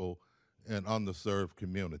people in underserved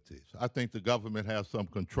communities. I think the government has some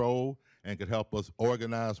control and could help us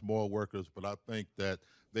organize more workers, but I think that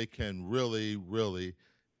they can really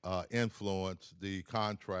influence the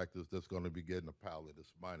contractors that's going to be getting a pile of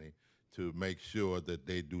this money to make sure that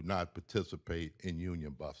they do not participate in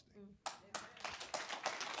union busting.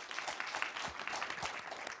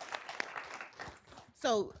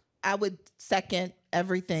 So I would second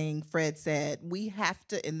everything Fred said. We have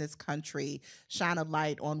to, in this country, shine a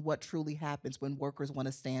light on what truly happens when workers want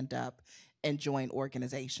to stand up and join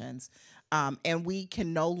organizations. And we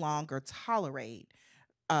can no longer tolerate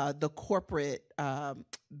the corporate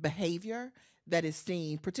behavior that is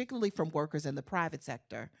seen, particularly from workers in the private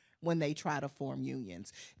sector when they try to form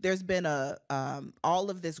unions. There's been a all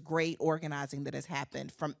of this great organizing that has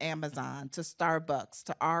happened from Amazon to Starbucks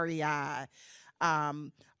to REI,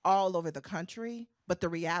 um, all over the country. But the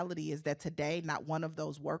reality is that today, not one of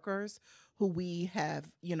those workers who we have,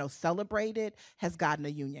 celebrated has gotten a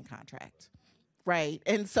union contract. Right.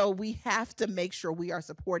 And so we have to make sure we are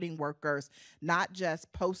supporting workers, not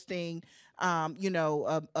just posting,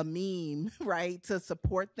 a meme, right, to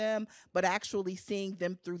support them, but actually seeing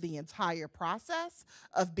them through the entire process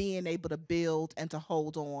of being able to build and to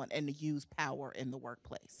hold on and to use power in the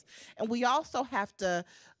workplace. And we also have to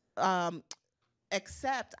um,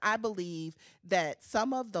 accept, I believe, that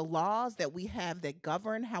some of the laws that we have that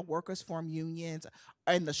govern how workers form unions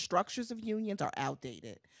and the structures of unions are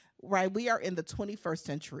outdated. Right? We are in the 21st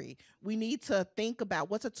century. We need to think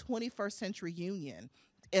about what's a 21st century union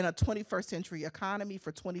in a 21st century economy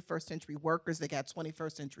for 21st century workers that got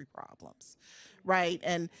 21st century problems. Right?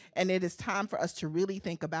 And it is time for us to really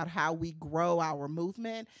think about how we grow our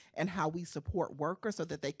movement and how we support workers so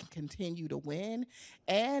that they can continue to win.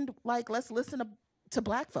 And like, let's listen to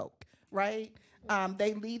Black folk, right?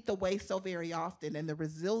 They lead the way so very often, and the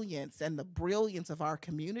resilience and the brilliance of our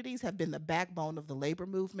communities have been the backbone of the labor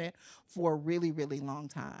movement for a really, really long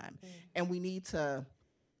time. And we need to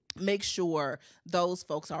make sure those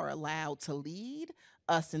folks are allowed to lead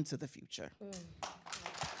us into the future.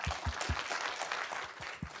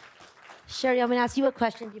 Sherry, I'm going to ask you a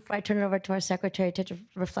question before I turn it over to our secretary to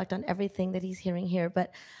reflect on everything that he's hearing here.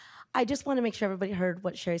 But I just want to make sure everybody heard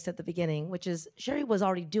what Sherry said at the beginning, which is Sherry was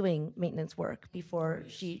already doing maintenance work before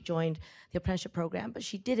she joined the apprenticeship program, but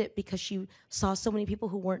she did it because she saw so many people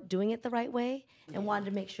who weren't doing it the right way and wanted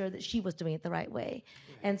to make sure that she was doing it the right way.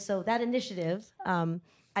 And so that initiative,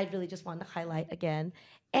 I really just wanted to highlight again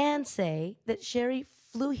and say that Sherry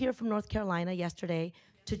flew here from North Carolina yesterday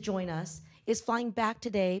to join us, is flying back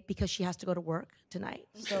today because she has to go to work tonight.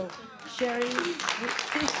 So Sherry,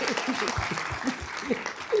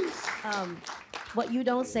 what you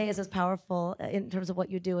don't say is as powerful in terms of what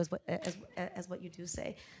you do as what you do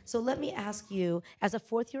say. So let me ask you, as a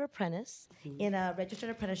fourth-year apprentice in a registered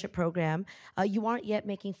apprenticeship program, you aren't yet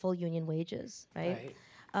making full union wages, right?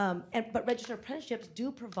 But registered apprenticeships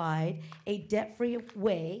do provide a debt-free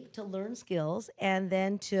way to learn skills and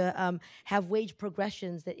then to have wage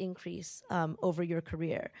progressions that increase over your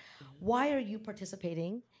career. Why are you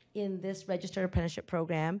participating in this registered apprenticeship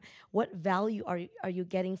program? What value are you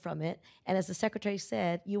getting from it? And as the secretary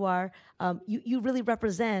said, you are you really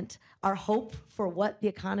represent our hope for what the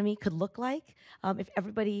economy could look like if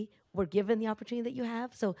everybody were given the opportunity that you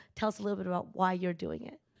have. So tell us a little bit about why you're doing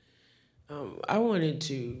it. I wanted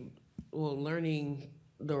to, learning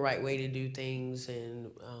the right way to do things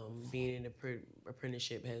and being in an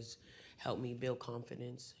apprenticeship has helped me build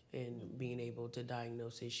confidence in being able to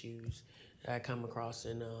diagnose issues that I come across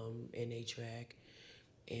in HVAC.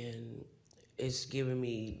 And it's given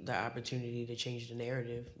me the opportunity to change the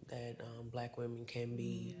narrative that Black women can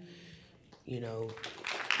be,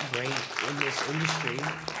 great in this industry.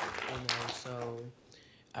 So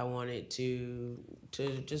I wanted to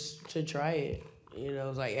try it.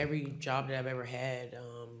 It's like every job that I've ever had,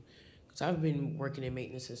 because I've been working in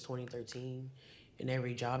maintenance since 2013, and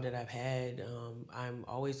every job that I've had, I'm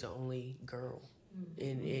always the only girl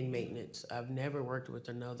in maintenance. I've never worked with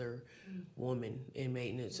another woman in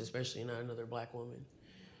maintenance, especially not another Black woman.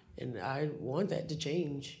 And I want that to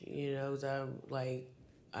change, 'cause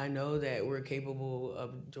I know that we're capable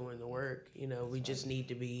of doing the work. We just need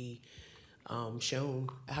to be shown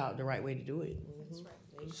how the right way to do it. That's right.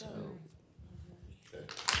 There you So,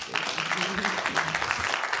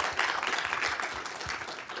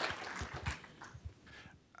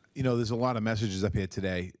 go. There's a lot of messages up here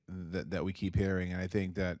today that we keep hearing, and I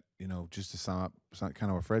think that, just to sum up kind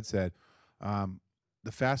of what Fred said,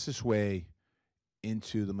 the fastest way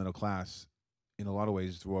into the middle class, in a lot of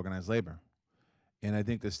ways, is through organized labor. And I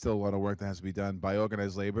think there's still a lot of work that has to be done by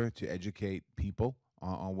organized labor to educate people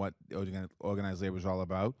on what organized labor is all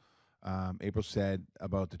about. April said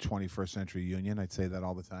about the 21st century union. I'd say that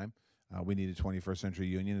all the time. We need a 21st century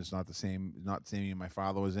union. It's not the same union my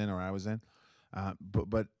father was in or I was in.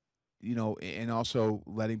 But and also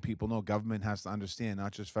letting people know government has to understand,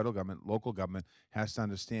 not just federal government, local government has to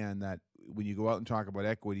understand that when you go out and talk about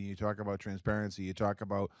equity, you talk about transparency, you talk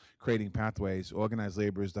about creating pathways, organized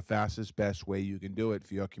labor is the fastest, best way you can do it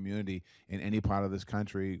for your community in any part of this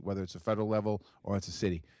country, whether it's a federal level or it's a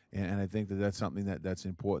city. And I think that that's something that's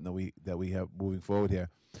important that we have moving forward here.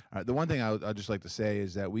 The one thing I'd just like to say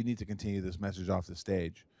is that we need to continue this message off the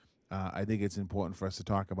stage. I think it's important for us to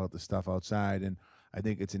talk about the stuff outside, and I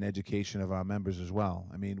think it's an education of our members as well.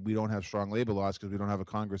 I mean, we don't have strong labor laws because we don't have a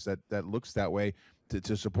Congress that looks that way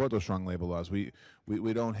to support those strong labor laws. We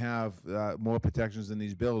don't have more protections in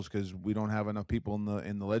these bills because we don't have enough people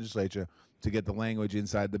in the legislature to get the language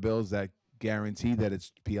inside the bills that guarantee that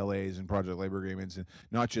it's PLAs and project labor agreements, and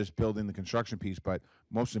not just building the construction piece, but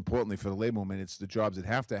most importantly for the labor movement, it's the jobs that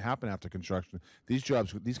have to happen after construction. These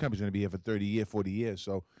companies are going to be here for 30 years, 40 years.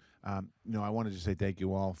 So I wanted to say thank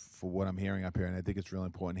you all for what I'm hearing up here, and I think it's really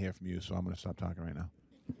important to hear from you, so I'm going to stop talking right now.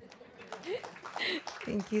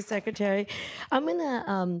 Thank you, Secretary. I'm going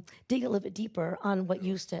to dig a little bit deeper on what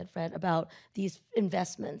you said, Fred, about these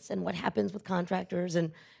investments and what happens with contractors,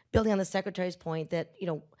 and building on the Secretary's point that,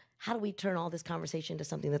 how do we turn all this conversation into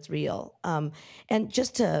something that's real? And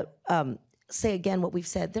just to say again what we've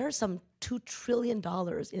said, there are some $2 trillion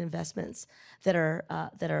in investments that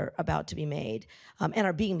are about to be made and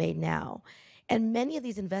are being made now. And many of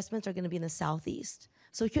these investments are going to be in the Southeast.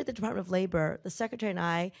 So here at the Department of Labor, the Secretary and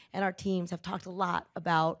I and our teams have talked a lot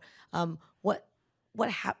about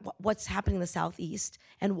what's happening in the Southeast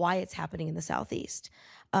and why it's happening in the Southeast.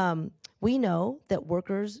 We know that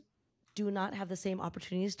workers do not have the same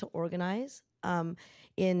opportunities to organize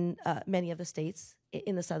in many of the states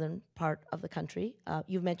in the southern part of the country.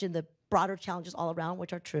 You've mentioned the broader challenges all around,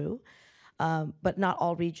 which are true, but not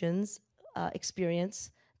all regions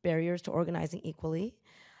experience barriers to organizing equally.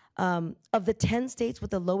 Of the 10 states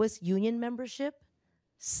with the lowest union membership,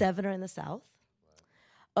 7 are in the South.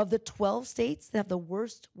 Of the 12 states that have the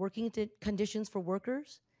worst working conditions for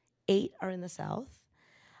workers, 8 are in the South.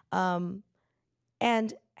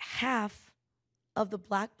 And half of the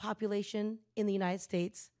Black population in the United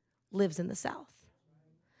States lives in the South.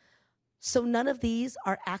 So none of these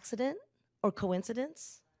are accident or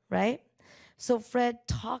coincidence, right? So Fred,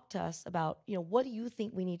 talk to us about, what do you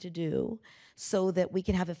think we need to do so that we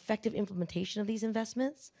can have effective implementation of these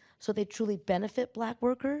investments so they truly benefit Black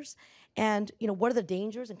workers? And, what are the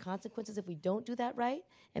dangers and consequences if we don't do that right?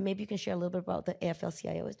 And maybe you can share a little bit about what the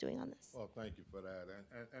AFL-CIO is doing on this. Well, thank you for that.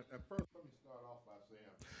 And first, let me start off by saying,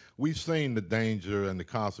 we've seen the danger and the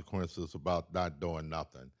consequences about not doing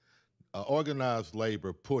nothing. Organized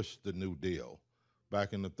labor pushed the New Deal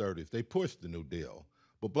back in the 30s. They pushed the New Deal.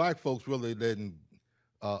 But Black folks really didn't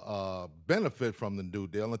benefit from the New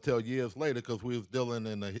Deal until years later because we was dealing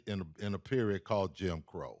in a period called Jim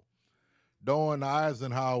Crow. During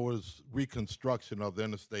Eisenhower's reconstruction of the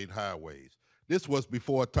interstate highways, this was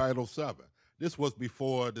before Title VII. This was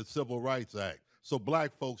before the Civil Rights Act. So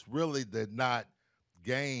Black folks really did not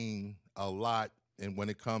gain a lot when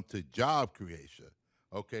it comes to job creation,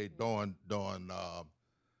 okay, during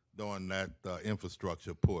that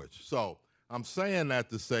infrastructure push. So I'm saying that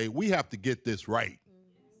to say we have to get this right.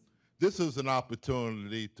 This is an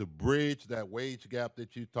opportunity to bridge that wage gap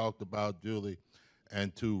that you talked about, Julie,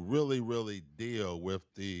 and to really, really deal with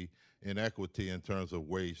the inequity in terms of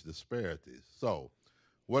wage disparities. So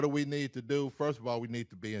what do we need to do? First of all, we need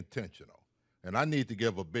to be intentional. And I need to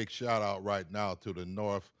give a big shout out right now to the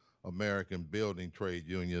North American Building Trade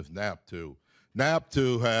Unions, NAPTU.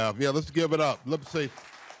 NAPTU have, let's give it up. Let's say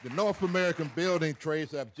the North American Building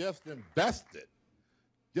Trades have just invested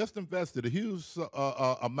a huge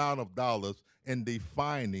amount of dollars in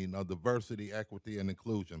defining a diversity, equity, and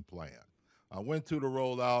inclusion plan. I went to the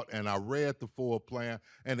rollout and I read the full plan,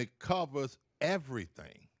 and it covers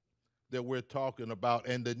everything that we're talking about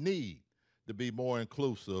and the need to be more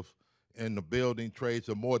inclusive in the building trades,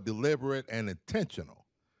 are more deliberate and intentional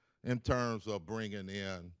in terms of bringing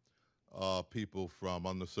in people from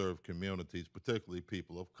underserved communities, particularly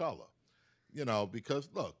people of color. Because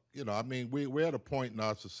look, we're at a point in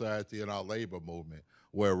our society and our labor movement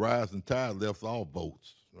where rising tide lifts all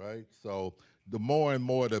boats, right? So the more and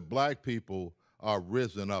more that Black people are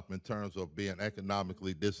risen up in terms of being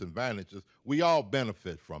economically disadvantaged, we all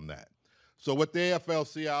benefit from that. So what the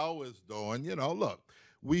AFL-CIO is doing, look,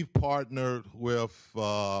 we've partnered with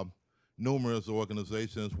numerous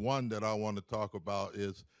organizations. One that I want to talk about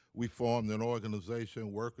is we formed an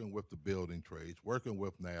organization working with the building trades, working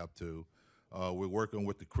with NAPTU. We're working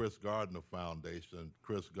with the Chris Gardner Foundation.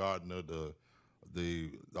 Chris Gardner,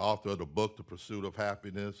 the author of the book, The Pursuit of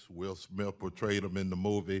Happiness. Will Smith portrayed him in the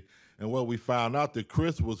movie. And what we found out that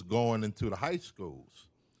Chris was going into the high schools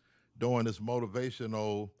doing this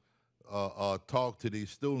motivational talk to these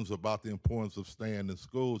students about the importance of staying in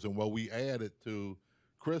schools. And what we added to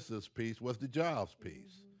Chris's piece was the jobs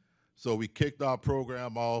piece. So we kicked our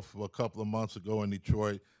program off a couple of months ago in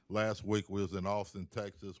Detroit. Last week we was in Austin,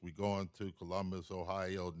 Texas. We going to Columbus,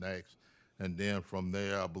 Ohio next. And then from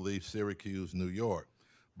there, I believe Syracuse, New York.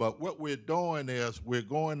 But what we're doing is we're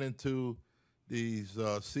going into these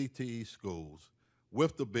CTE schools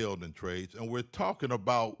with the building trades, and we're talking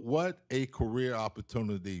about what a career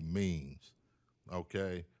opportunity means,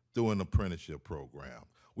 okay, through an apprenticeship program.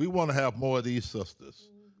 We want to have more of these sisters,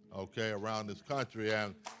 okay, around this country,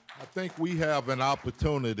 and I think we have an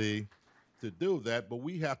opportunity to do that, but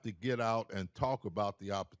we have to get out and talk about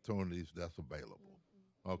the opportunities that's available,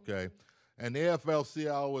 okay? And the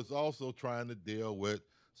AFL-CIO is also trying to deal with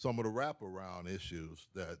some of the wraparound issues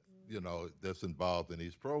that, that's involved in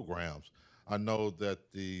these programs. I know that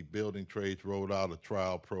the building trades rolled out a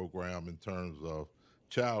trial program in terms of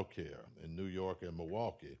childcare in New York and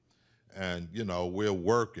Milwaukee. And, we're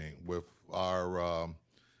working with our,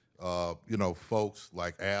 folks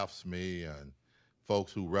like AFSCME and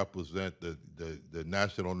folks who represent the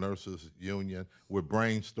National Nurses Union. We're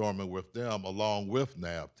brainstorming with them along with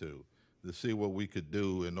NAB2 to see what we could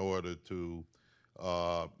do in order to,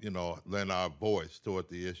 lend our voice toward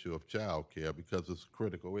the issue of child care, because it's a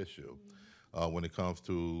critical issue when it comes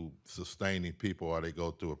to sustaining people while they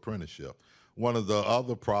go through apprenticeship. One of the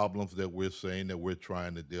other problems that we're seeing that we're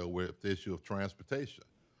trying to deal with, the issue of transportation.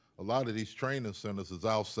 A lot of these training centers is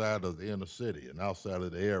outside of the inner city and outside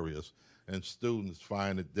of the areas, and students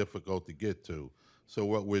find it difficult to get to. So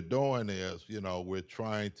what we're doing is, we're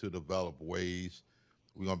trying to develop ways.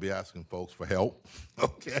 We're going to be asking folks for help,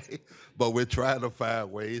 okay? But we're trying to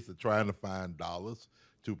find ways, trying to find dollars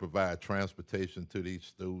to provide transportation to these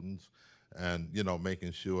students, and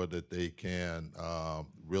making sure that they can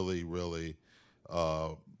really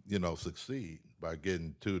succeed by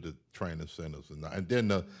getting to the training centers. And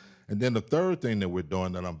then the third thing that we're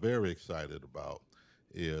doing that I'm very excited about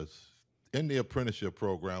is in the apprenticeship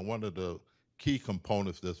program, one of the key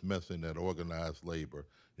components that's missing that organized labor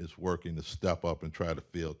is working to step up and try to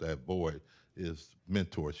fill that void is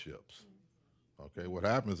mentorships. Okay, what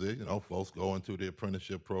happens is, folks go into the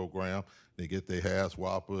apprenticeship program, they get their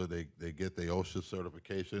HAZWOPA, they get their OSHA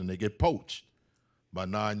certification, and they get poached by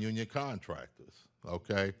non-union contractors,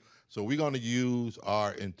 okay? So we're gonna use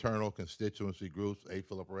our internal constituency groups, A.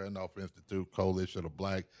 Philip Randolph Institute, Coalition of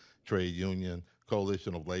Black Trade Union,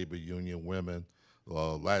 Coalition of Labor Union Women,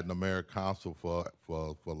 Latin American Council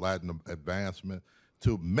for Latin Advancement,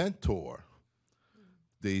 to mentor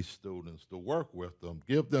these students, to work with them,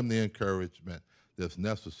 give them the encouragement that's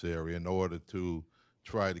necessary in order to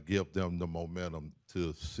try to give them the momentum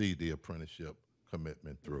to see the apprenticeship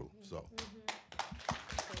commitment through. So,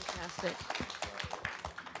 Fantastic.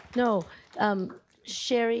 No,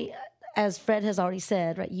 Sherry, as Fred has already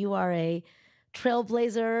said, right, you are a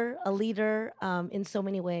trailblazer, a leader in so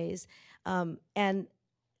many ways. And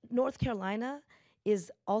North Carolina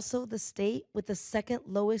is also the state with the second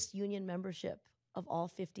lowest union membership of all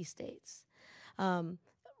 50 states,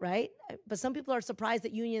 right? But some people are surprised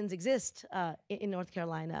that unions exist in North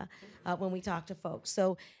Carolina when we talk to folks.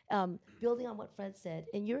 So building on what Fred said,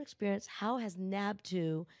 in your experience, how has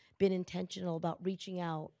NAB2 been intentional about reaching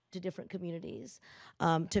out to different communities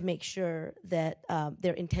to make sure that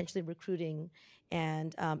they're intentionally recruiting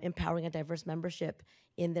and empowering a diverse membership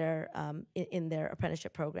in their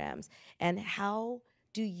apprenticeship programs? And how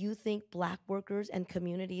do you think Black workers and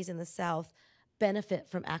communities in the South benefit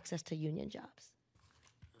from access to union jobs?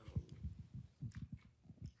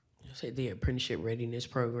 I say the apprenticeship readiness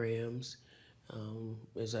programs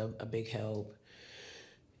is a big help.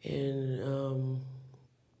 And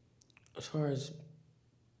as far as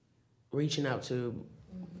reaching out to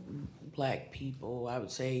Black people, I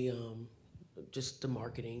would say just the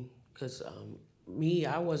marketing, because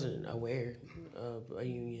I wasn't aware of a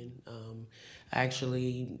union. I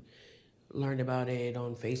actually learned about it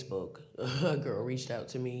on Facebook. A girl reached out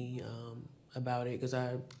to me about it because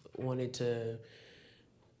I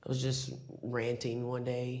was just ranting one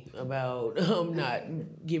day about not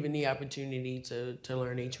given the opportunity to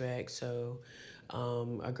learn HVAC. So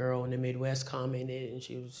a girl in the Midwest commented, and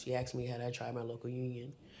she asked me had I tried my local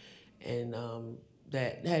union, and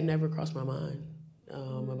that had never crossed my mind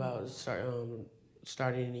about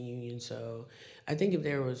starting in a union. So I think if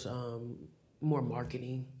there was more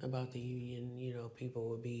marketing about the union, people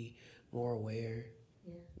would be more aware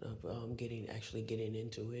of getting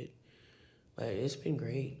into it. But it's been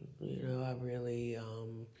great. I really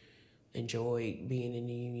enjoyed being in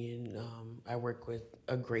the union. I work with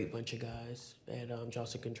a great bunch of guys at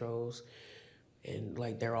Johnson Controls. and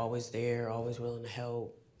like they're always there, always willing to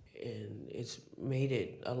help, and it's made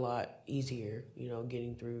it a lot easier, you know,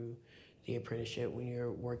 getting through the apprenticeship when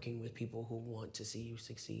you're working with people who want to see you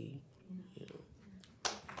succeed. You know.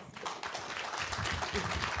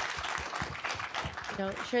 You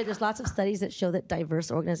know, sure, there's lots of studies that show that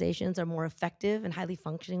diverse organizations are more effective and highly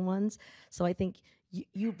functioning ones. So I think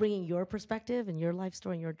you bringing your perspective and your life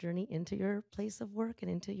story and your journey into your place of work and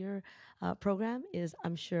into your program is,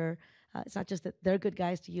 I'm sure, it's not just that they're good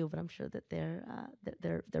guys to you, but I'm sure that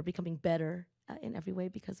they're becoming better in every way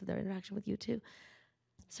because of their interaction with you too.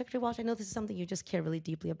 Secretary Walsh, I know this is something you just care really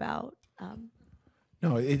deeply about.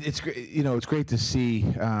 No, it's great. You know, it's great to see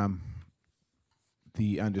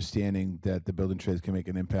the understanding that the building trades can make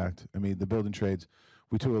an impact. I mean, the building trades.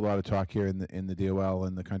 We took a lot of talk here in the DOL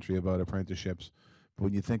in the country about apprenticeships. But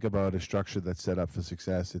when you think about a structure that's set up for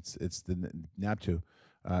success, it's the NAPTU,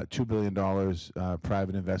 $2 billion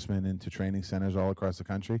private investment into training centers all across the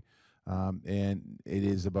country, and it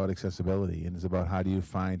is about accessibility, and it's about how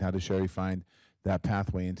does Sherry find that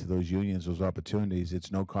pathway into those unions, those opportunities. It's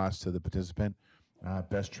no cost to the participant.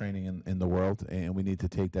 Best training in the world, and we need to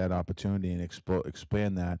take that opportunity and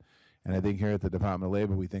expand that. And I think here at the Department of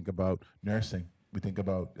Labor, we think about nursing, we think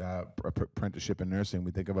about apprenticeship in nursing,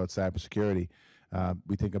 we think about cybersecurity,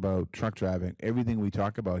 we think about truck driving. Everything we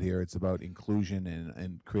talk about here, it's about inclusion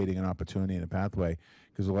and creating an opportunity and a pathway,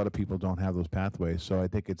 because a lot of people don't have those pathways. So I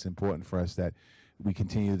think it's important for us that we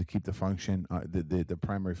continue to keep the function, the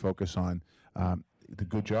primary focus on the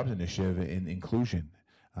Good Jobs Initiative and inclusion.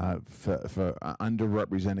 For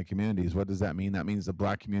underrepresented communities. What does that mean? That means the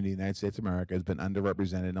black community in the United States of America has been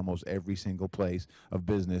underrepresented in almost every single place of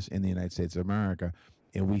business in the United States of America.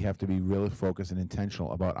 And we have to be really focused and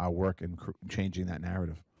intentional about our work and changing that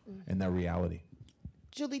narrative and that reality.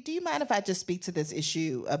 Julie, do you mind if I just speak to this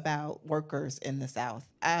issue about workers in the South?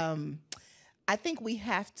 I think we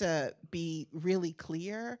have to be really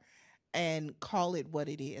clear and call it what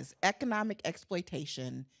it is. Economic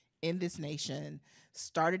exploitation in this nation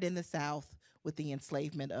started in the South with the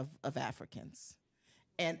enslavement of Africans.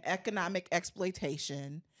 And economic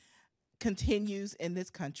exploitation continues in this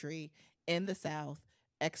country, in the South,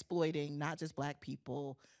 exploiting not just black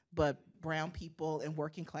people, but brown people and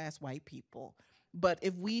working class white people. But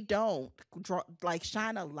if we don't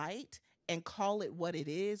shine a light and call it what it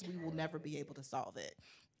is, we will never be able to solve it.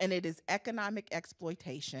 And it is economic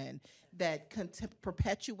exploitation that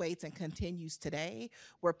perpetuates and continues today,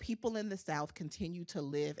 where people in the South continue to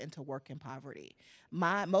live and to work in poverty.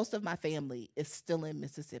 Most of my family is still in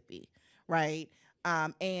Mississippi, right?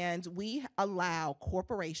 And we allow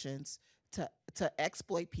corporations to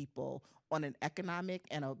exploit people on an economic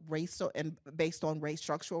and a racial and based on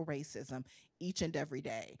structural racism each and every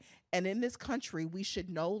day. And in this country, we should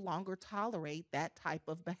no longer tolerate that type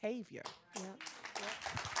of behavior. Yeah.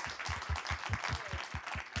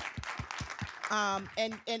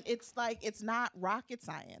 And it's like, it's not rocket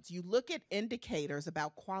science. You look at indicators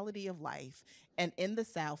about quality of life, and in the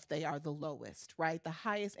South, they are the lowest, right? The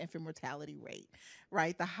highest infant mortality rate,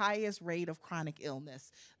 right? The highest rate of chronic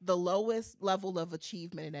illness, the lowest level of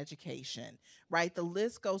achievement in education, right? The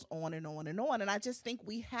list goes on and on and on. And I just think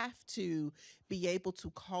we have to be able to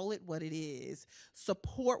call it what it is,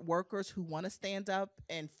 support workers who want to stand up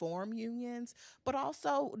and form unions, but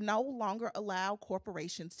also no longer allow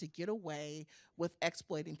corporations to get away with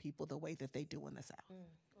exploiting people the way that they do in the South.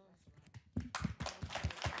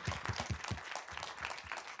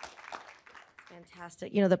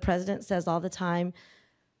 Fantastic. You know, the president says all the time,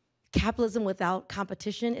 capitalism without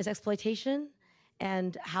competition is exploitation.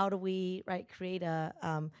 And how do we create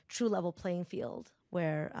a true level playing field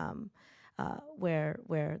where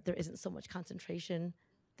there isn't so much concentration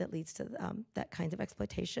that leads to that kind of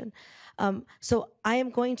exploitation. So I am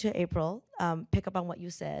going to, April, pick up on what you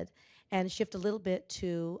said and shift a little bit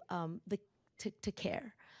to to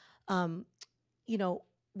care. You know,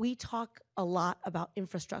 we talk a lot about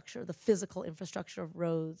infrastructure, the physical infrastructure of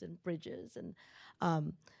roads and bridges, and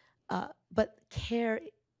but care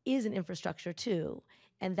is an infrastructure too,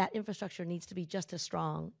 and that infrastructure needs to be just as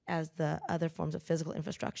strong as the other forms of physical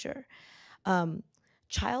infrastructure.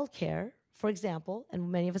 Childcare, for example,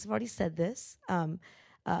 and many of us have already said this,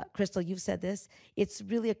 Crystal, you've said this, it's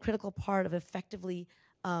really a critical part of effectively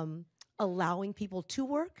allowing people to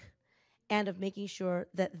work and of making sure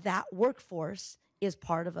that that workforce is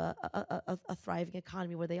part of a thriving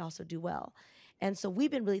economy where they also do well. And so we've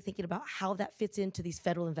been really thinking about how that fits into these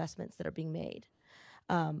federal investments that are being made.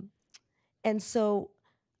 And so,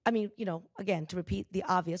 I mean, you know, again, to repeat the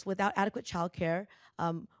obvious, without adequate childcare,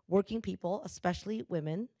 working people, especially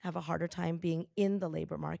women, have a harder time being in the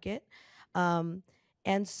labor market. And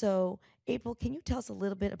so April, can you tell us a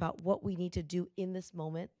little bit about what we need to do in this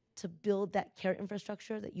moment to build that care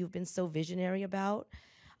infrastructure that you've been so visionary about,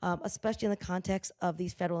 especially in the context of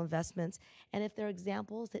these federal investments? And if there are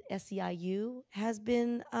examples that SEIU has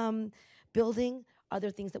been building, are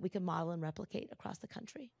there things that we can model and replicate across the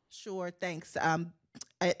country? Sure, thanks.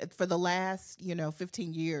 For the last,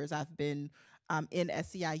 15 years, I've been in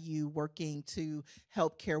SEIU working to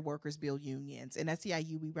help care workers build unions. In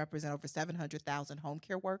SEIU, we represent over 700,000 home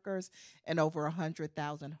care workers and over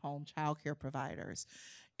 100,000 home child care providers.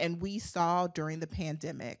 And we saw during the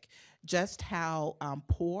pandemic just how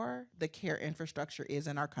poor the care infrastructure is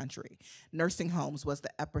in our country. Nursing homes was the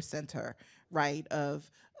epicenter, right, of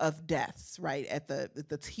deaths, right, at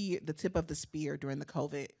the tip of the spear during the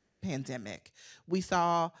COVID pandemic. We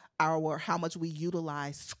saw how much we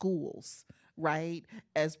utilize schools, right,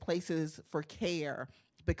 as places for care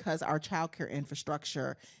because our childcare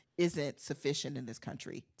infrastructure isn't sufficient in this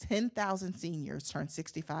country. 10,000 seniors turn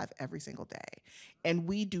 65 every single day, and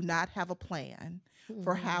we do not have a plan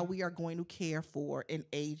for how we are going to care for an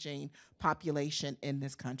aging population in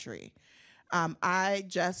this country. I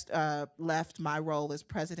just left my role as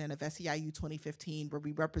president of SEIU 2015, where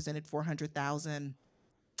we represented 400,000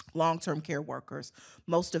 long-term care workers,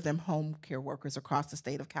 most of them home care workers across the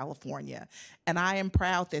state of California. And I am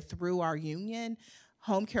proud that through our union,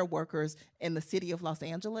 home care workers in the city of Los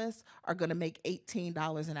Angeles are going to make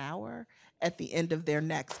 $18 an hour at the end of their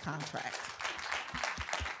next contract.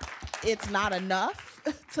 It's not enough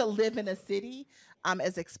to live in a city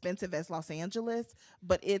as expensive as Los Angeles,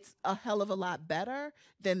 but it's a hell of a lot better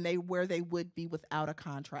than where they would be without a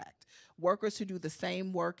contract. Workers who do the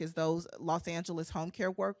same work as those Los Angeles home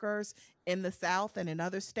care workers in the South and in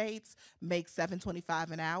other states make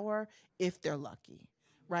 $7.25 an hour if they're lucky,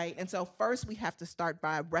 right? And so first we have to start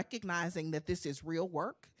by recognizing that this is real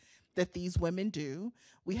work that these women do.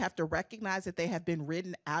 We have to recognize that they have been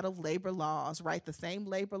ridden out of labor laws, right? The same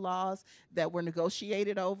labor laws that were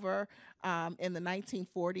negotiated over in the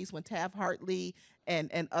 1940s when Taft-Hartley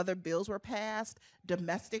and other bills were passed.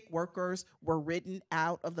 Domestic workers were ridden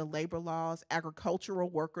out of the labor laws. Agricultural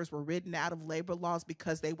workers were ridden out of labor laws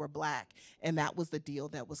because they were Black, and that was the deal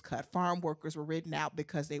that was cut. Farm workers were ridden out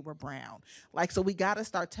because they were brown. So we got to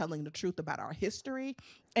start telling the truth about our history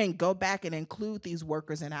and go back and include these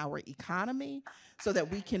workers in our economy so that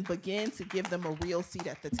we can begin to give them a real seat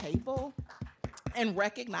at the table and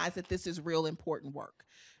recognize that this is real important work,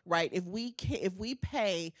 right? If we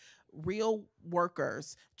pay real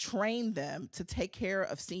workers, train them to take care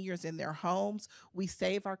of seniors in their homes, we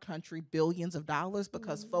save our country billions of dollars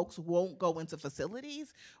because folks won't go into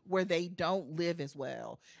facilities where they don't live as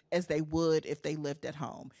well as they would if they lived at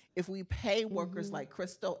home. If we pay workers like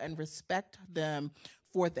Crystal and respect them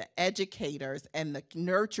for the educators and the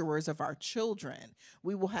nurturers of our children,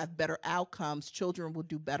 we will have better outcomes. Children will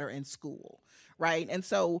do better in school, right? And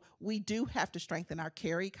so we do have to strengthen our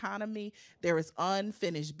care economy. There is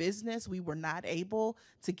unfinished business. We were not able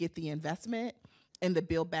to get the investment in the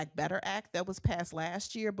Build Back Better Act that was passed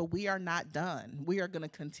last year, but we are not done. We are going to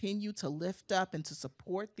continue to lift up and to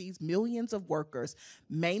support these millions of workers,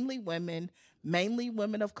 mainly women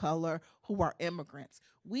of color who are immigrants.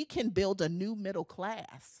 We can build a new middle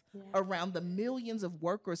class around the millions of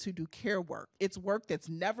workers who do care work. It's work that's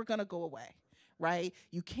never going to go away, right?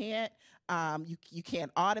 You can't you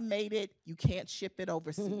can't automate it. You can't ship it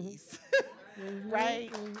overseas,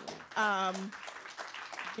 right?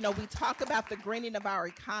 We talk about the greening of our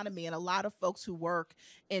economy, and a lot of folks who work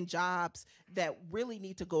in jobs that really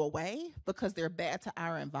need to go away because they're bad to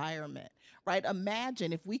our environment, right?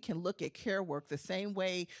 Imagine if we can look at care work the same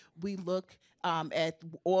way we look at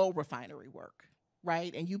oil refinery work,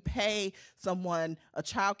 right? And you pay someone, a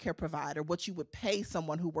child care provider, what you would pay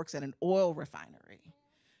someone who works at an oil refinery,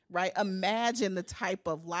 right? Imagine the type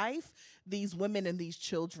of life these women and these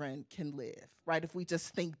children can live, right? If we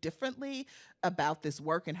just think differently about this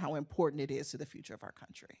work and how important it is to the future of our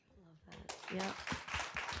country. Love that. Yeah.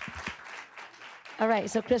 All right,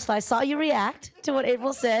 so Crystal, I saw you react to what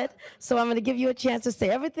April said, so I'm going to give you a chance to say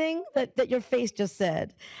everything that your face just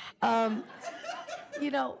said.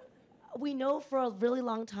 We know for a really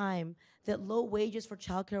long time that low wages for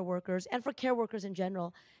childcare workers and for care workers in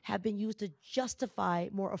general have been used to justify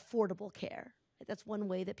more affordable care. That's one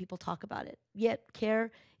way that people talk about it. Yet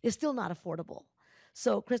care is still not affordable.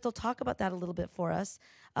 So Crystal, talk about that a little bit for us.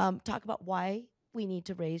 Talk about why we need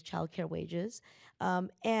to raise childcare wages.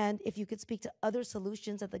 And if you could speak to other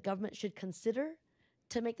solutions that the government should consider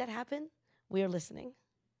to make that happen, we are listening.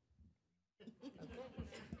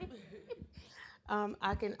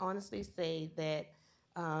 I can honestly say that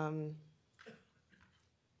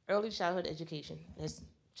early childhood education is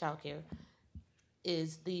childcare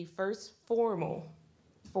is the first formal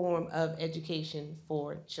form of education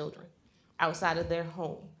for children outside of their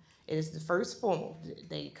home. It is the first formal.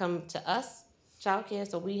 They come to us, childcare,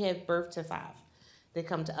 so we have birth to 5. They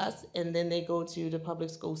come to us and then they go to the public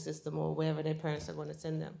school system or wherever their parents are going to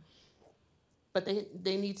send them. But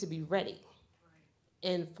they need to be ready.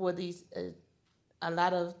 And for these, a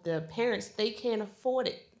lot of the parents, they can't afford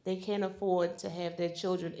it. They can't afford to have their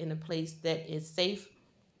children in a place that is safe,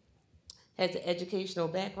 has an educational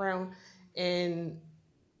background, and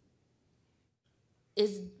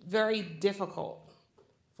it's very difficult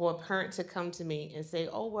for a parent to come to me and say,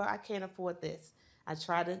 oh, well, I can't afford this. I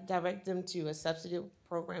try to direct them to a subsidy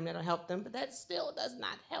program that'll help them, but that still does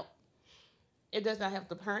not help. It does not help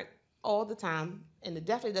the parent all the time, and it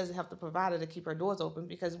definitely doesn't help the provider to keep our doors open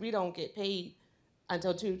because we don't get paid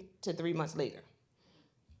until 2 to 3 months later,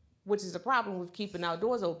 which is a problem with keeping our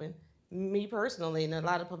doors open. Me personally, and a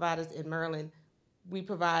lot of providers in Maryland, we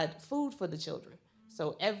provide food for the children.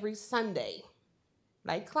 So every Sunday,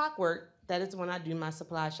 like clockwork, that is when I do my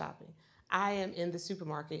supply shopping. I am in the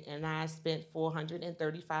supermarket and I spent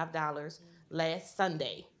 $435 last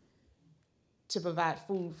Sunday to provide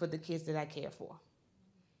food for the kids that I care for.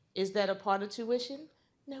 Is that a part of tuition?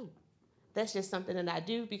 No. That's just something that I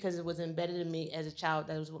do because it was embedded in me as a child.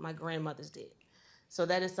 That was what my grandmothers did. So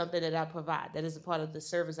that is something that I provide. That is a part of the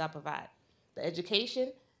service I provide. The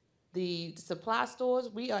education, the supply stores,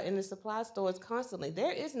 we are in the supply stores constantly.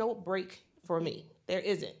 There is no break for me. There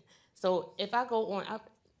isn't. So if I go on,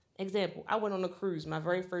 example, I went on a cruise, my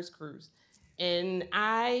very first cruise, and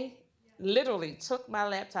I literally took my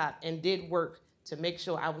laptop and did work to make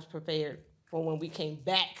sure I was prepared for when we came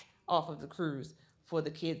back off of the cruise for the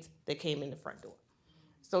kids that came in the front door.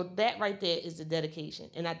 So that right there is the dedication.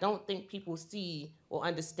 And I don't think people see or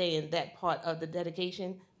understand that part of the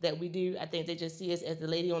dedication that we do. I think they just see us as the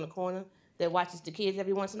lady on the corner that watches the kids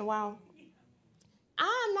every once in a while.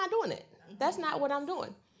 I'm not doing it. That's not what I'm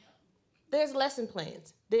doing. There's lesson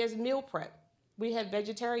plans. There's meal prep. We have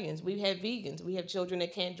vegetarians. We have vegans. We have children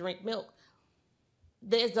that can't drink milk.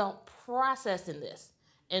 There's a process in this.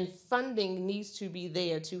 And funding needs to be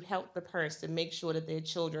there to help the parents to make sure that their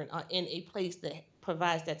children are in a place that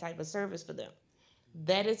provides that type of service for them.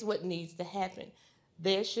 That is what needs to happen.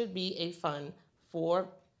 There should be a fund for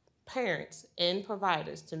parents and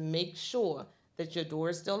providers to make sure that your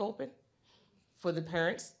door is still open, for the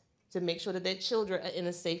parents to make sure that their children are in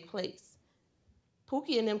a safe place.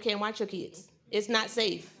 Pookie and them can't watch your kids. It's not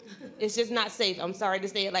safe. It's just not safe. I'm sorry to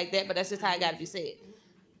say it like that, but that's just how it got to be said.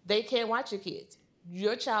 They can't watch your kids.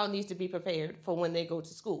 Your child needs to be prepared for when they go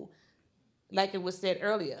to school. Like it was said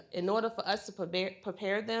earlier, in order for us to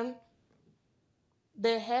prepare them,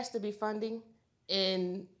 there has to be funding,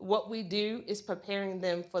 and what we do is preparing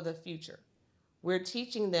them for the future. We're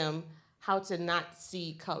teaching them how to not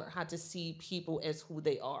see color, how to see people as who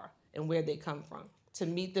they are and where they come from, to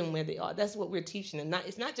meet them where they are. That's what we're teaching them.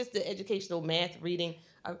 It's not just the educational math, reading.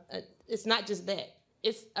 It's not just that.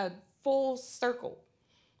 It's a full circle.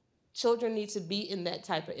 Children need to be in that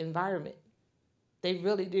type of environment. They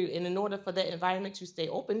really do. And in order for that environment to stay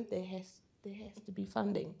open, there has to be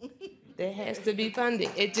funding. There has to be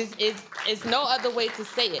funding. It's no other way to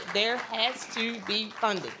say it. There has to be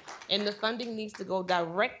funding. And the funding needs to go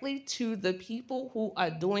directly to the people who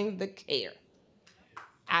are doing the care.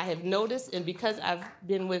 I have noticed, and because I've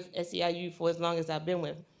been with SEIU for as long as I've been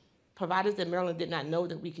with, providers in Maryland did not know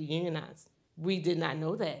that we could unionize. We did not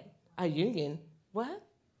know that. A union? What?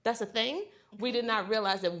 That's a thing? We did not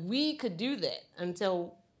realize that we could do that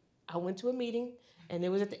until I went to a meeting, and it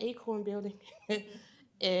was at the Acorn building.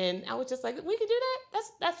 And I was just like, we could do that?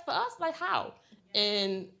 That's for us? Like, how?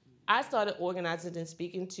 And I started organizing and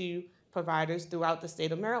speaking to providers throughout the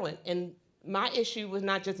state of Maryland. And my issue was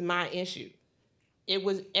not just my issue. It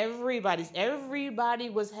was everybody's. Everybody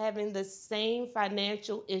was having the same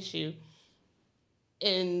financial issue.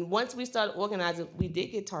 And once we started organizing, we did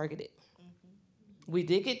get targeted. We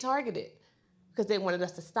did get targeted because they wanted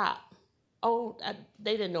us to stop.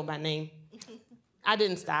 They didn't know my name. I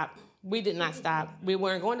didn't stop. We did not stop. We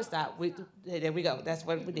weren't going to stop. There we go. That's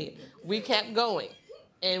what we did. We kept going.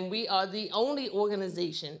 And we are the only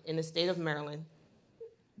organization in the state of Maryland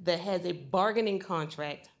that has a bargaining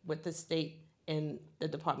contract with the state and the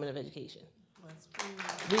Department of Education.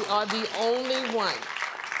 We are the only one.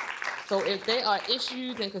 So if there are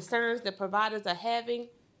issues and concerns that providers are having,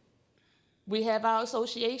 we have our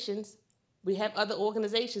associations, we have other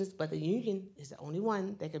organizations, but the union is the only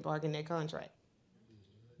one that can bargain that contract.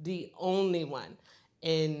 The only one.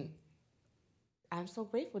 And I'm so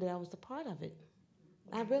grateful that I was a part of it.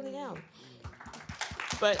 I really am.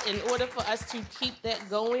 But in order for us to keep that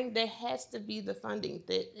going, there has to be the funding.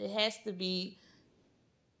 It has to be,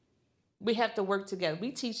 we have to work together.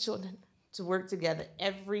 We teach children to work together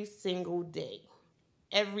every single day.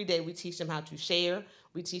 Every day we teach them how to share.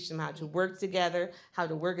 We teach them how to work together, how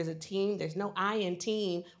to work as a team. There's no I in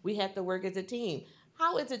team. We have to work as a team.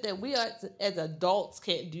 How is it that we are, as adults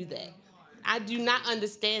can't do that? I do not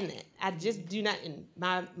understand that. I just do not. And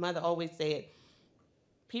my mother always said,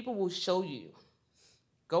 people will show you.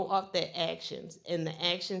 Go off their actions. And the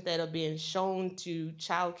actions that are being shown to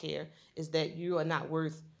childcare is that you are not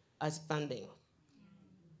worth us funding.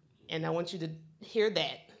 And I want you to hear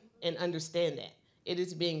that and understand that. It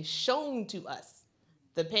is being shown to us.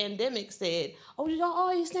 The pandemic said, oh, y'all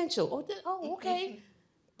are essential. Oh, okay.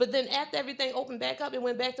 But then after everything opened back up, it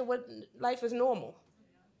went back to what life is normal.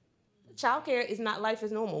 Childcare is not life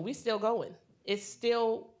is normal. We still going. We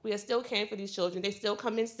are still caring for these children. They still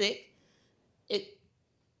come in sick.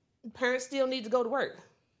 Parents still need to go to work.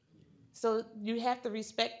 So you have to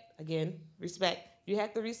respect. You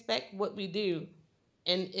have to respect what we do.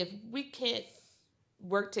 And if we can't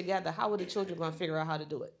work together, how are the children going to figure out how to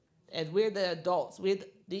do it? As we're the adults, we're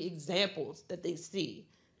the examples that they see.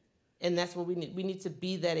 And that's what we need. We need to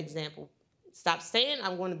be that example. Stop saying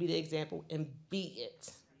I'm going to be the example and be it.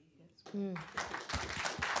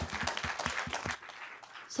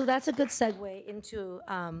 So that's a good segue into,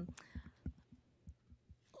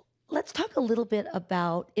 let's talk a little bit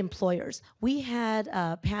about employers. We had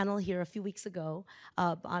a panel here a few weeks ago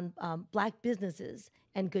on Black businesses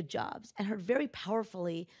and good jobs, and heard very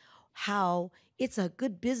powerfully how it's a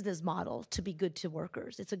good business model to be good to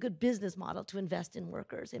workers. It's a good business model to invest in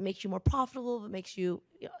workers. It makes you more profitable. It makes you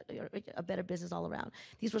a better business all around.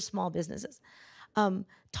 These were small businesses.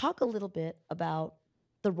 Talk a little bit about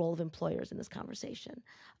the role of employers in this conversation.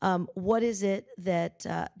 What is it that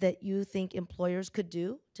that you think employers could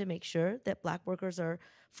do to make sure that Black workers are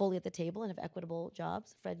fully at the table and have equitable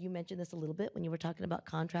jobs? Fred, you mentioned this a little bit when you were talking about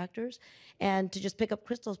contractors. And to just pick up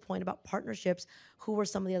Crystal's point about partnerships, who are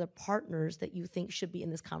some of the other partners that you think should be in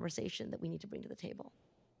this conversation that we need to bring to the table?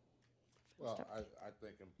 Well, I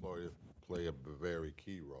think employers play a very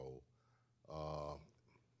key role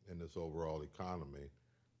in this overall economy.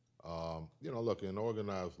 Look, in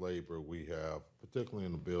organized labor, we have, particularly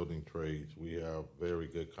in the building trades, we have very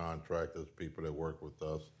good contractors, people that work with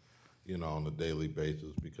us, on a daily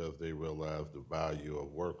basis because they realize the value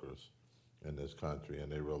of workers in this country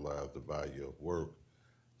and they realize the value of work.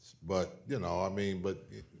 But,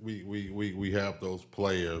 we have those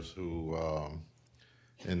players who,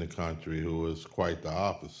 in the country who is quite the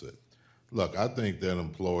opposite. Look, I think that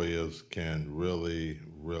employers can really,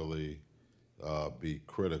 really be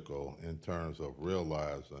critical in terms of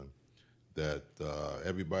realizing that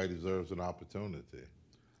everybody deserves an opportunity.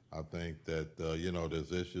 I think that,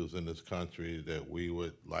 there's issues in this country that we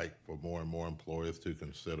would like for more and more employers to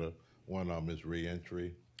consider. One of them is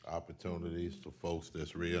reentry opportunities for folks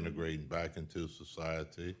that's reintegrating back into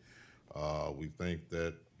society. We think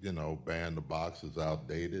that, ban the box is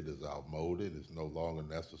outdated, is outmoded, is no longer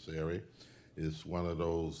necessary. It's one of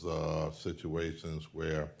those situations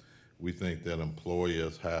where we think that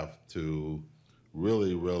employers have to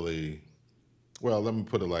really, really, well, let me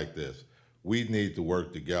put it like this. We need to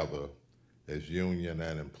work together as union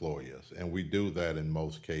and employers, and we do that in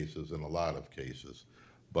most cases, in a lot of cases.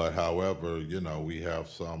 But however, we have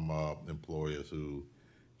some employers who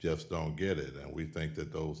just don't get it, and we think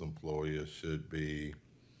that those employers should be,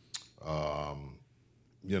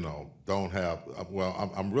 don't have,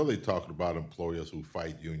 well, I'm really talking about employers who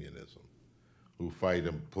fight unionism, who fight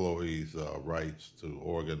employees' rights to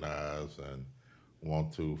organize and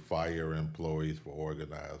want to fire employees for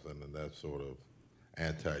organizing, and that sort of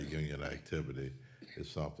anti-union activity is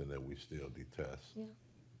something that we still detest. Yeah.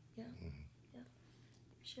 Yeah.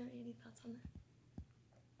 Sure, any thoughts on that?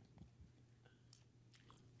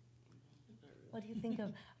 What do you think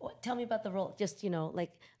of, tell me about the role, just,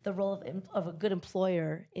 like the role of a good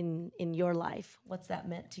employer in your life. What's that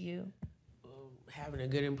meant to you? Having a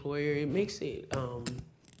good employer, it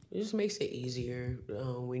just makes it easier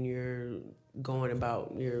when you're going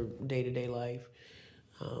about your day-to-day life.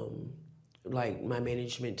 Like my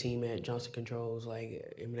management team at Johnson Controls,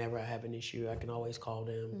 like whenever I have an issue, I can always call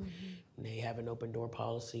them. Mm-hmm. They have an open door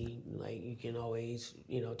policy. Like you can always,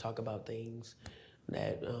 talk about things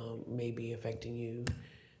that may be affecting you.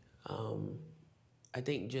 I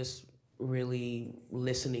think just really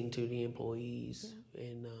listening to the employees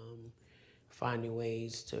and finding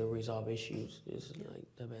ways to resolve issues is like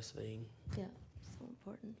the best thing. Yeah, so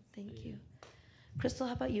important. Thank you. Crystal,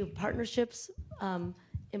 how about you? Partnerships,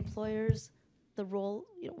 employers, the role,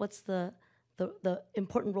 what's the the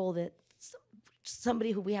important role that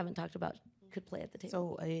somebody who we haven't talked about could play at the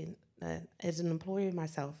table. So as an employer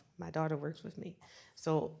myself, my daughter works with me.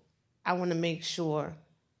 So I want to make sure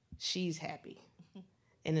she's happy.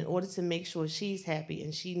 And in order to make sure she's happy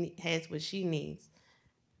and she has what she needs,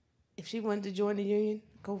 if she wanted to join the union,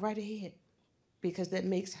 go right ahead, because that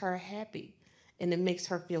makes her happy and it makes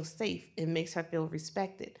her feel safe. It makes her feel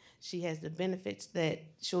respected. She has the benefits that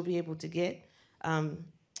she'll be able to get. I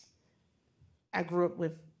grew up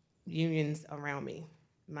with unions around me.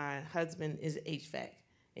 My husband is HVAC,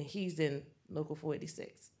 and he's in Local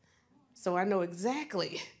 486. So I know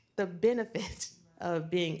exactly the benefits of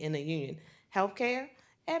being in a union. Healthcare,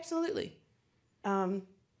 absolutely. I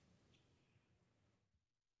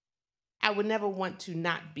would never want to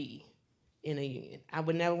not be in a union. I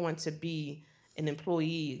would never want to be an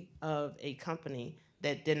employee of a company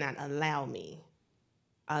that did not allow me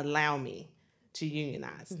to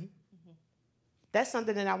unionize. Mm-hmm. That's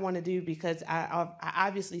something that I want to do because I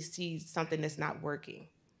obviously see something that's not working,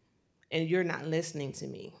 and you're not listening to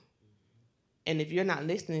me. And if you're not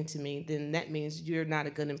listening to me, then that means you're not a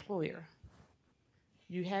good employer.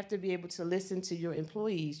 You have to be able to listen to your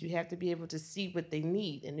employees. You have to be able to see what they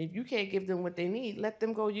need. And if you can't give them what they need, let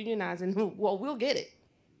them go unionize, and well, we'll get it.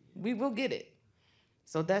 We will get it.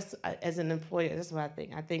 So that's, as an employer, that's what I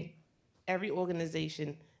think. I think every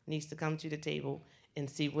organization needs to come to the table and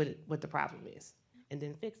see what the problem is, and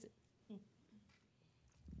then fix it.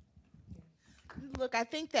 Look, I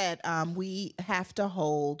think that we have to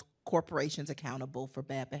hold corporations accountable for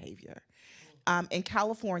bad behavior. In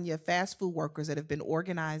California, fast food workers that have been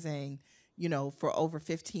organizing, for over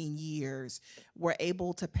 15 years, were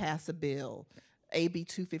able to pass a bill, AB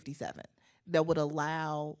 257, that would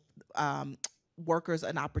allow workers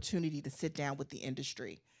an opportunity to sit down with the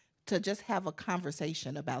industry to just have a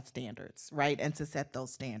conversation about standards, right, and to set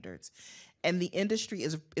those standards. And the industry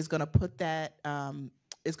is going to put that,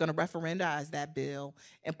 is going to referendize that bill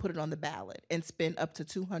and put it on the ballot and spend up to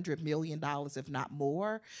 $200 million, if not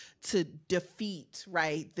more, to defeat,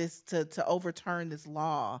 right, to overturn this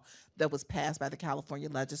law that was passed by the California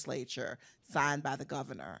legislature, signed by the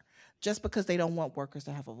governor, just because they don't want workers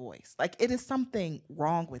to have a voice. Like, it is something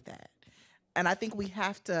wrong with that. And I think we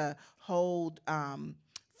have to hold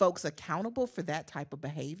folks accountable for that type of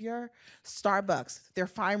behavior. Starbucks, they're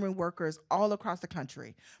firing workers all across the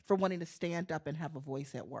country for wanting to stand up and have a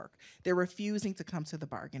voice at work. They're refusing to come to the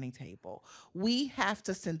bargaining table. We have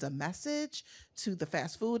to send a message to the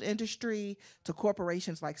fast food industry, to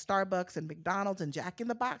corporations like Starbucks and McDonald's and Jack in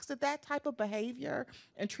the Box, that type of behavior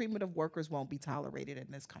and treatment of workers won't be tolerated in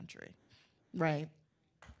this country. Right?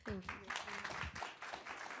 Thank you.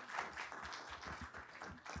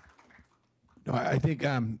 No, I think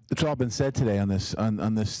it's all been said today on this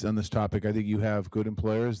topic. I think you have good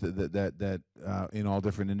employers that in all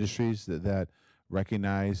different industries that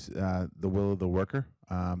recognize the will of the worker.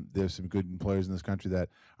 There's some good employers in this country that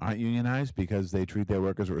aren't unionized because they treat their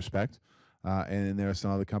workers with respect. And there are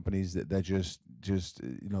some other companies that just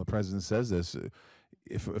the president says this.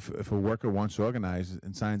 If a worker wants to organize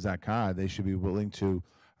and signs that card, they should be willing to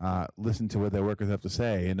listen to what their workers have to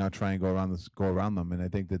say and not try and go around them. And I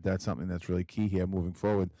think that's something that's really key here moving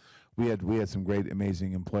forward. We had some great,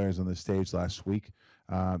 amazing employers on the stage last week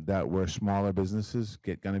that were smaller businesses,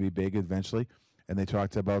 going to be big eventually, and they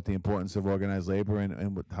talked about the importance of organized labor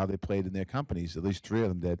and how they played in their companies. At least 3 of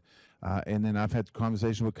them did. And then I've had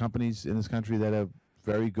conversations with companies in this country that are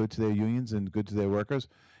very good to their unions and good to their workers.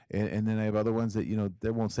 And then I have other ones that, they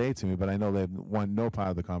won't say it to me, but I know they've won no part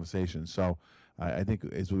of the conversation. So I think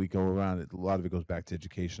as we go around, a lot of it goes back to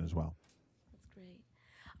education as well. That's great.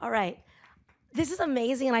 All right. This is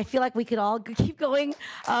amazing, and I feel like we could all keep going.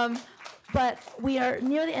 But we are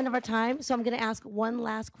near the end of our time, so I'm going to ask one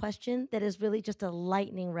last question that is really just a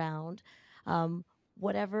lightning round.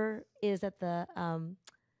 Whatever is at the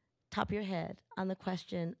top of your head on the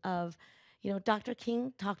question of, Dr.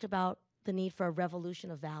 King talked about the need for a revolution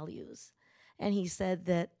of values. And he said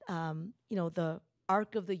that, the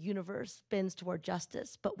arc of the universe bends toward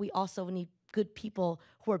justice, but we also need good people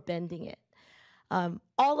who are bending it.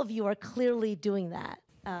 All of you are clearly doing that.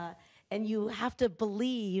 And you have to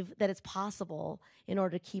believe that it's possible in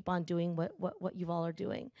order to keep on doing what you all are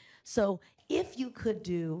doing. So if you could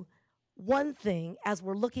do one thing as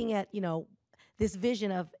we're looking at, this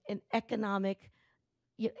vision of an economic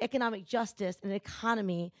justice and an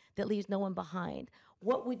economy that leaves no one behind,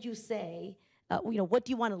 what would you say? What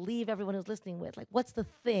do you want to leave everyone who's listening with? Like, what's the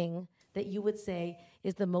thing that you would say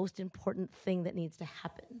is the most important thing that needs to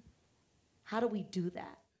happen? How do we do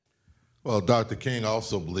that? Well, Dr. King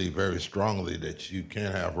also believed very strongly that you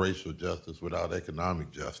can't have racial justice without economic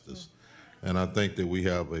justice. And I think that we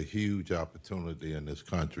have a huge opportunity in this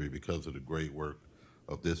country because of the great work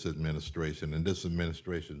of this administration and this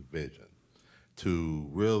administration's vision to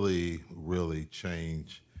really, really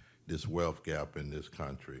change this wealth gap in this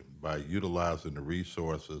country by utilizing the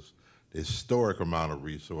resources, the historic amount of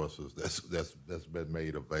resources that's been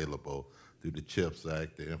made available through the CHIPS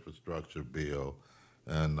Act, the infrastructure bill,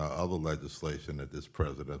 and other legislation that this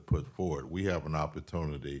president put forward. We have an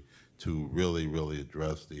opportunity to really, really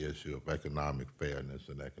address the issue of economic fairness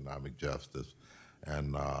and economic justice.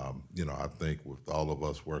 And, you know, I think with all of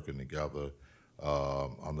us working together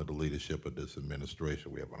under the leadership of this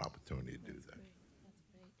administration, we have an opportunity to do that.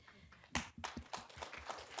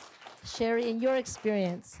 Sherry, in your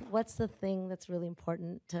experience, what's the thing that's really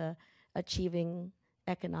important to achieving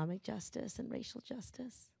economic justice and racial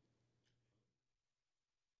justice?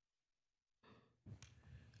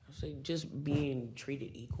 I'd say just being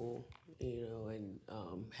treated equal, you know, and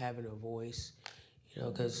having a voice, you know,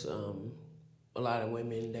 because a lot of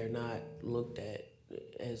women, they're not looked at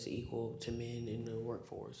as equal to men in the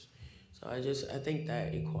workforce. So I think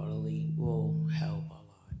that equality will help a lot.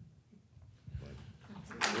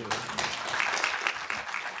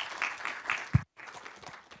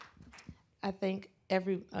 I think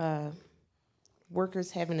every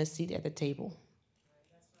workers having a seat at the table.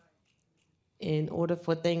 In order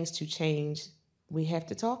for things to change, we have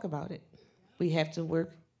to talk about it. We have to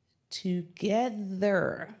work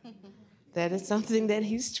together. That is something that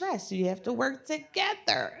he stressed. You have to work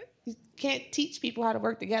together. You can't teach people how to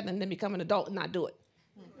work together and then become an adult and not do it.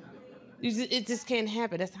 It just can't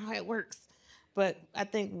happen. That's how it works. But I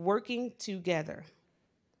think working together,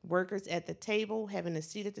 workers at the table, having a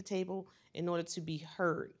seat at the table in order to be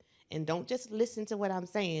heard. And don't just listen to what I'm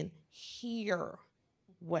saying, hear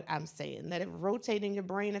what I'm saying. Let it rotate in your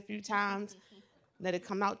brain a few times, let it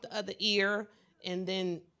come out the other ear, and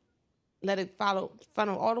then let it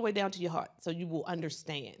funnel all the way down to your heart so you will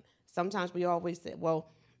understand. Sometimes we always say,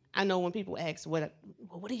 well, I know when people ask, what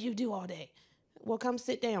do you do all day? Well, come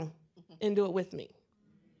sit down and do it with me.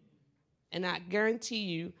 And I guarantee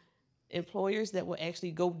you, employers that will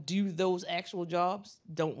actually go do those actual jobs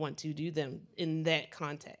don't want to do them in that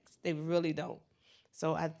context. They really don't.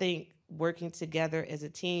 So I think working together as a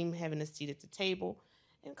team, having a seat at the table,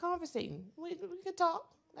 and conversating. We could talk.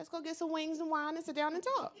 Let's go get some wings and wine and sit down and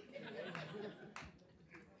talk.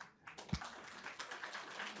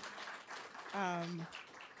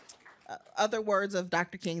 Other words of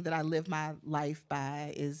Dr. King that I live my life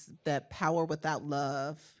by is that power without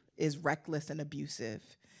love is reckless and abusive,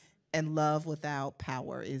 and love without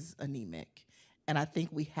power is anemic. And I think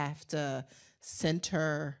we have to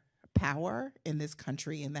center power in this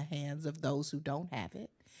country in the hands of those who don't have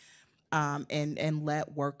it, and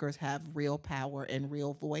let workers have real power and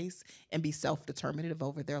real voice and be self-determinative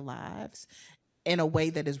over their lives in a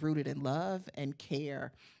way that is rooted in love and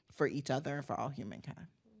care for each other and for all humankind.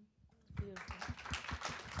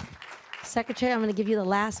 Secretary, I'm going to give you the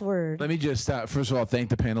last word. Let me just, first of all, thank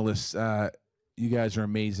the panelists. You guys are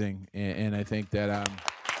amazing, and I think that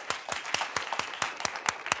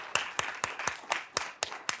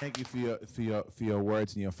thank you for your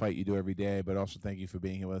words and your fight you do every day, but also thank you for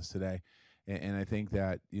being here with us today. And I think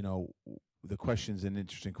that, you know, the question's an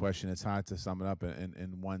interesting question. It's hard to sum it up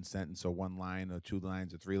in one sentence or one line or 2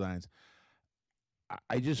 lines or 3 lines.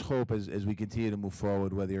 I just hope as we continue to move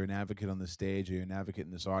forward, whether you're an advocate on the stage or you're an advocate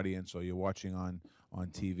in this audience or you're watching on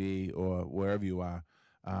TV or wherever you are,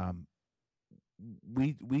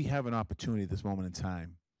 we have an opportunity at this moment in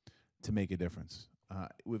time to make a difference.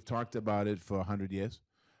 We've talked about it for 100 years,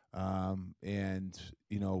 and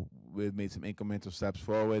you know, we've made some incremental steps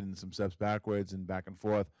forward and some steps backwards and back and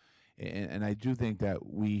forth. And I do think that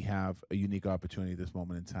we have a unique opportunity at this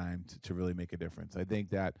moment in time to really make a difference. I think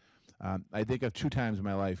that I think of 2 times in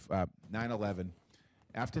my life, 9/11.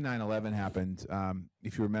 After 9/11 happened,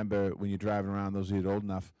 if you remember when you're driving around, those of you that are old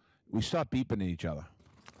enough, we stopped beeping at each other.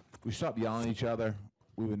 We stopped yelling at each other.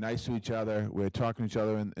 We were nice to each other. We were talking to each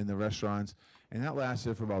other in the restaurants. And that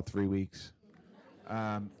lasted for about 3 weeks.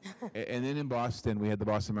 And then in Boston, we had the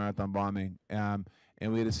Boston Marathon bombing. And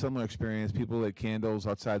we had a similar experience. People lit candles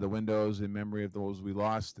outside the windows in memory of those we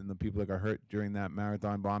lost and the people that got hurt during that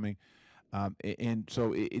marathon bombing. And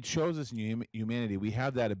so it shows us in humanity, we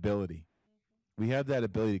have that ability. We have that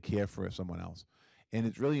ability to care for someone else. And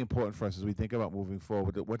it's really important for us as we think about moving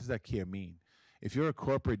forward. What does that care mean? If you're a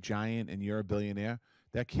corporate giant and you're a billionaire,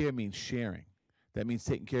 that care means sharing. That means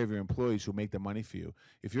taking care of your employees who make the money for you.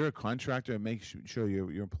 If you're a contractor, make sure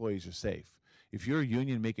your employees are safe. If you're a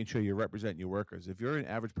union, making sure you're representing your workers. If you're an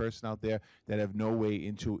average person out there that have no way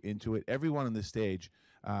into it, everyone on this stage,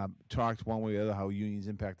 talked one way or the other how unions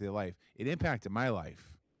impact their life. It impacted my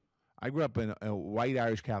life. I grew up in a white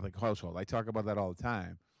Irish Catholic household. I talk about that all the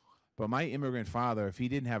time. But my immigrant father, if he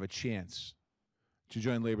didn't have a chance to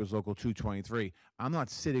join Labor's Local 223, I'm not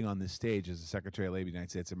sitting on this stage as the Secretary of Labor of the United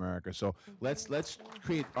States of America. So let's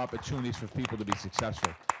create opportunities for people to be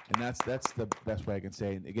successful. And that's the best way I can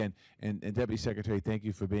say. And again, and Deputy Secretary, thank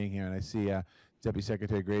you for being here. And I see Deputy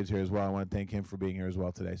Secretary Graves here as well. I want to thank him for being here as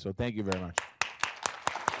well today. So thank you very much.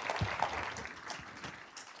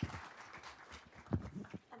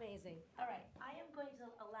 Amazing. All right, I am going to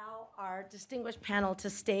allow our distinguished panel to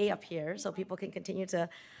stay up here so people can continue to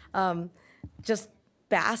just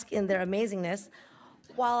bask in their amazingness.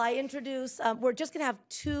 While I introduce, we're just gonna have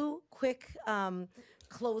two quick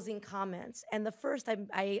closing comments. And the first,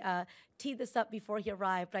 I teed this up before he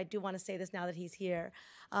arrived, but I do want to say this now that he's here.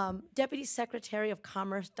 Deputy Secretary of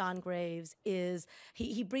Commerce Don Graves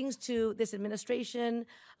he brings to this administration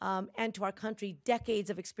and to our country decades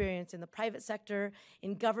of experience in the private sector,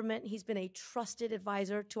 in government. He's been a trusted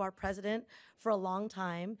advisor to our president for a long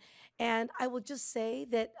time. And I will just say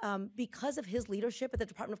that because of his leadership at the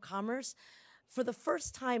Department of Commerce, for the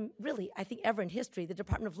first time, really, I think ever in history, the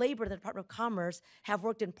Department of Labor and the Department of Commerce have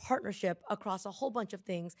worked in partnership across a whole bunch of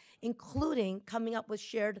things, including coming up with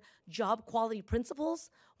shared job quality principles.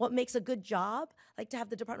 What makes a good job, like to have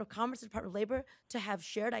the Department of Commerce, the Department of Labor, to have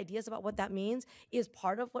shared ideas about what that means is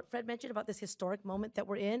part of what Fred mentioned about this historic moment that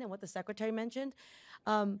we're in and what the Secretary mentioned.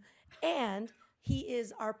 And he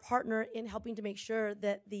is our partner in helping to make sure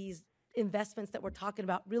that these investments that we're talking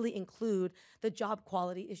about really include the job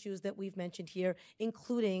quality issues that we've mentioned here,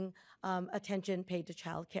 including attention paid to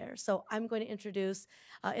childcare. So I'm going to introduce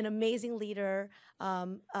an amazing leader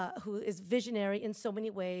who is visionary in so many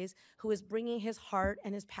ways, who is bringing his heart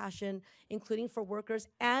and his passion, including for workers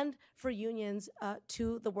and for unions,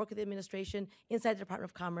 to the work of the administration inside the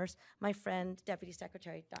Department of Commerce, my friend, Deputy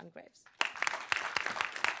Secretary Don Graves.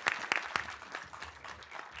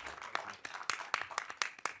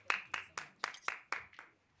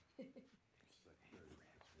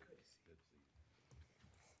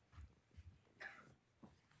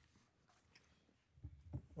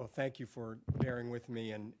 Well, thank you for bearing with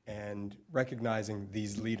me and recognizing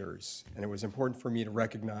these leaders. And it was important for me to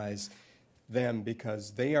recognize them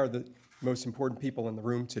because they are the most important people in the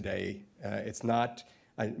room today. It's not,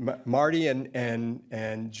 Marty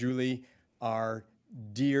and Julie are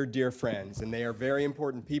dear, dear friends, and they are very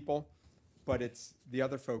important people, but it's the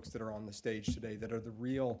other folks that are on the stage today that are the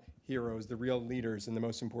real heroes, the real leaders, and the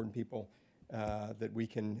most important people that we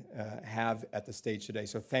can have at the stage today.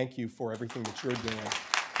 So thank you for everything that you're doing.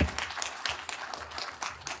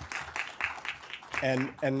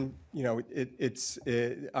 And you know,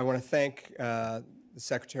 I want to thank the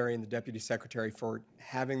Secretary and the Deputy Secretary for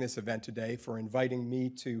having this event today, for inviting me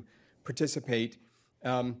to participate.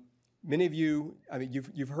 Many of you, I mean,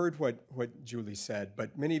 you've heard what Julie said,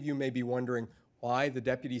 but many of you may be wondering why the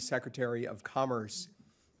Deputy Secretary of Commerce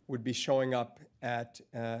would be showing up at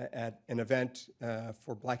an event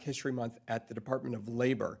for Black History Month at the Department of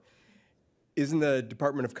Labor. Isn't the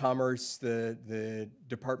Department of Commerce the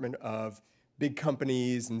Department of big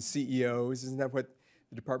companies and CEOs? Isn't that what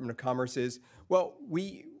the Department of Commerce is? Well,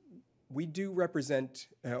 we do represent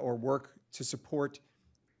or work to support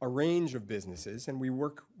a range of businesses, and we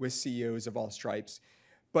work with CEOs of all stripes.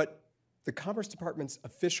 But the Commerce Department's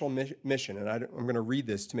official mission, and I'm going to read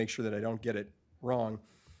this to make sure that I don't get it wrong,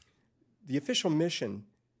 the official mission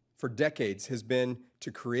for decades has been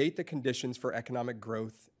to create the conditions for economic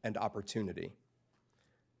growth and opportunity.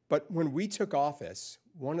 But when we took office,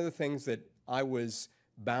 one of the things that I was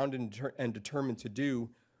bound and determined to do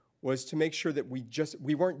was to make sure that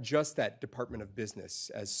we weren't just that Department of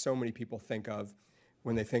Business, as so many people think of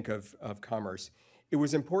when they think of commerce. It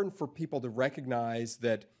was important for people to recognize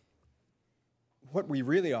that what we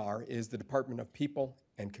really are is the Department of People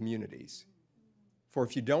and Communities. For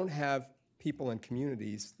if you don't have people and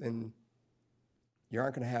communities, then you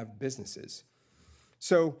aren't going to have businesses.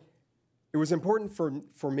 So it was important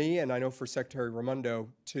for me, and I know for Secretary Raimondo,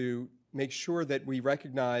 to make sure that we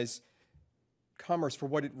recognize commerce for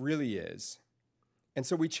what it really is. And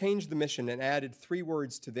so we changed the mission and added 3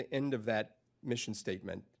 words to the end of that mission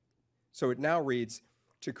statement. So it now reads,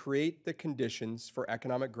 to create the conditions for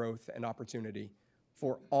economic growth and opportunity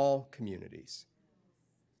for all communities.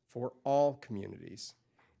 For all communities.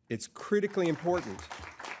 It's critically important.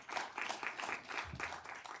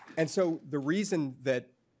 And so the reason that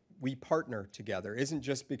we partner together isn't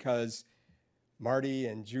just because Marty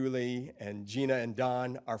and Julie and Gina and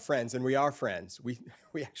Don are friends, and we are friends. We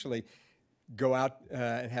actually go out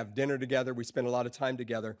and have dinner together. We spend a lot of time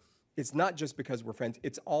together. it's not just because we're friends,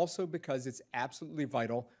 it's also because it's absolutely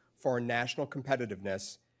vital for our national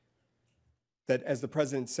competitiveness that, as the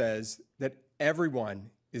president says, that everyone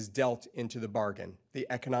is dealt into the bargain, the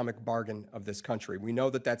economic bargain of this country. We know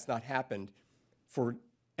that that's not happened for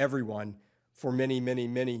everyone for many, many,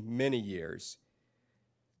 many, many years.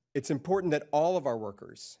 It's important that all of our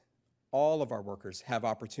workers have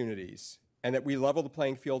opportunities, and that we level the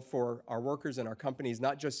playing field for our workers and our companies,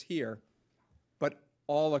 not just here, but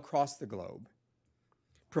all across the globe.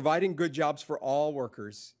 Providing good jobs for all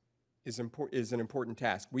workers is an important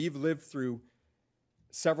task. We've lived through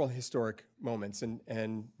several historic moments, and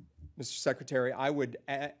Mr. Secretary, I would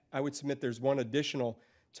submit there's one additional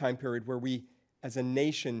time period where we, as a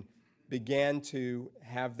nation, began to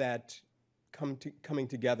have that coming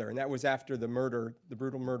together, and that was after the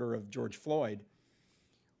brutal murder of George Floyd,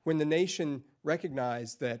 when the nation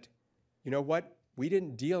recognized that, you know what, we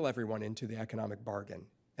didn't deal everyone into the economic bargain,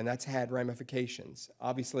 and that's had ramifications.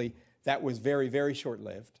 Obviously, that was very, very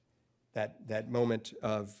short-lived, that moment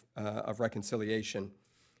of reconciliation.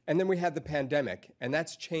 And then we had the pandemic, and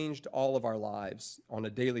that's changed all of our lives on a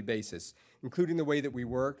daily basis, including the way that we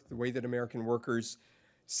work, the way that American workers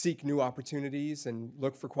seek new opportunities and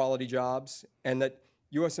look for quality jobs, and that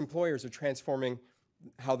U.S. employers are transforming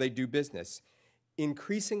how they do business.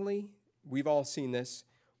 Increasingly, we've all seen this,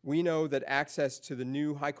 we know that access to the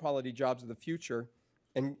new high-quality jobs of the future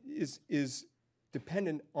is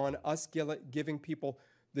dependent on us giving people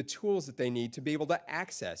the tools that they need to be able to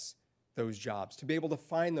access those jobs, to be able to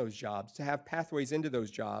find those jobs, to have pathways into those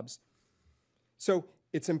jobs. So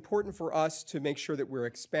it's important for us to make sure that we're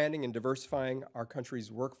expanding and diversifying our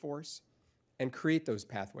country's workforce and create those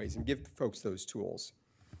pathways and give folks those tools.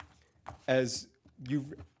 As you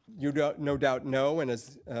no doubt know, and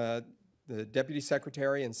as the Deputy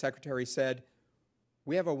Secretary and Secretary said,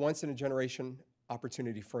 we have a once-in-a-generation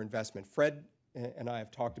opportunity for investment. Fred and I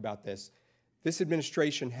have talked about this. This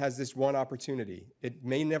administration has this one opportunity. It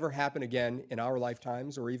may never happen again in our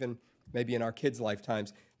lifetimes, or even maybe in our kids'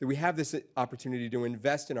 lifetimes, that we have this opportunity to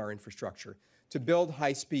invest in our infrastructure, to build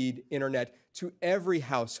high-speed internet to every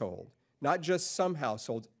household, not just some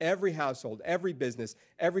households, every household, every business,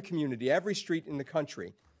 every community, every street in the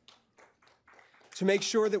country, to make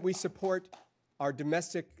sure that we support our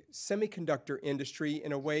domestic semiconductor industry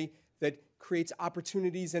in a way that creates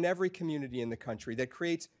opportunities in every community in the country, that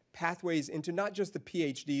creates pathways into not just the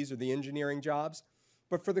PhDs or the engineering jobs,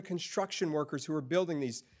 but for the construction workers who are building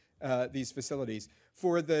these facilities,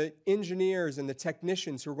 for the engineers and the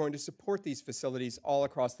technicians who are going to support these facilities all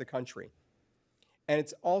across the country. And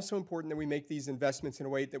it's also important that we make these investments in a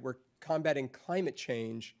way that we're combating climate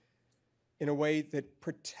change in a way that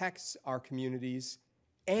protects our communities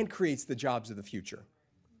and creates the jobs of the future.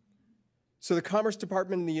 So the Commerce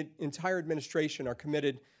Department and the entire administration are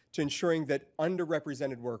committed to ensuring that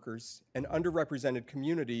underrepresented workers and underrepresented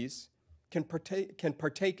communities can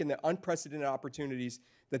partake in the unprecedented opportunities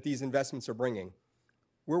that these investments are bringing.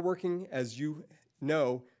 We're working, as you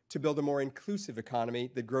know, to build a more inclusive economy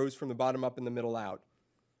that grows from the bottom up and the middle out.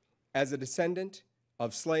 As a descendant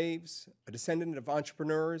of slaves, a descendant of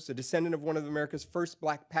entrepreneurs, a descendant of one of America's first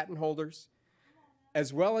black patent holders,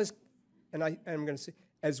 as well as, and I'm going to say,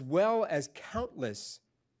 as well as countless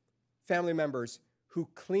family members who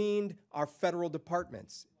cleaned our federal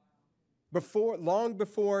departments. Long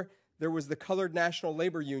before there was the Colored National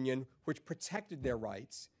Labor Union, which protected their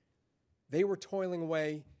rights, they were toiling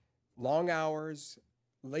away long hours,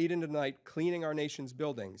 late into the night, cleaning our nation's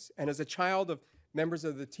buildings. And as a child of members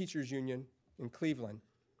of the teachers union in Cleveland,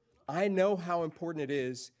 I know how important it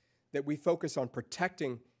is that we focus on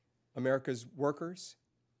protecting America's workers,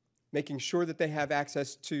 making sure that they have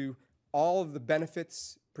access to all of the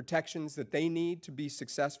benefits, protections that they need to be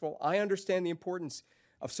successful. I understand the importance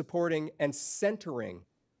of supporting and centering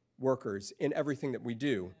workers in everything that we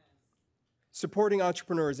do, supporting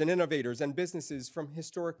entrepreneurs and innovators and businesses from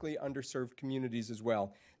historically underserved communities as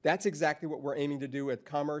well. That's exactly what we're aiming to do at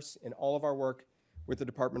Commerce in all of our work with the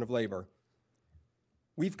Department of Labor.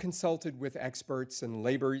 We've consulted with experts and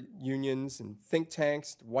labor unions and think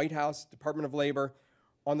tanks, the White House, Department of Labor,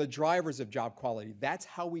 on the drivers of job quality. That's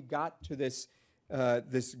how we got to this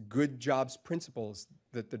good jobs principles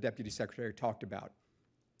that the Deputy Secretary talked about.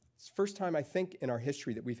 It's the first time, I think, in our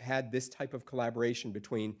history that we've had this type of collaboration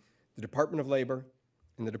between the Department of Labor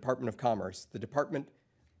and the Department of Commerce, the Department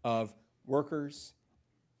of Workers,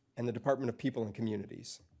 and the Department of People and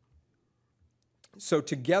Communities. So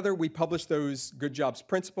together we publish those good jobs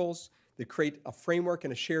principles that create a framework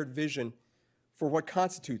and a shared vision for what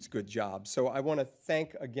constitutes good jobs. So I want to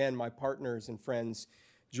thank again my partners and friends,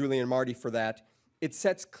 Julie and Marty, for that. It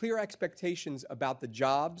sets clear expectations about the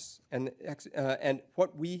jobs and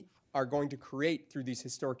what we are going to create through these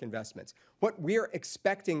historic investments. What we're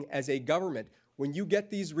expecting as a government, when you get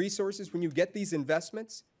these resources, when you get these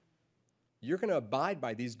investments, you're going to abide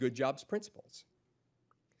by these good jobs principles.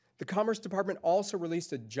 The Commerce Department also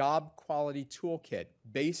released a job quality toolkit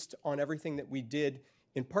based on everything that we did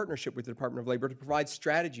in partnership with the Department of Labor to provide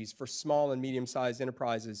strategies for small and medium-sized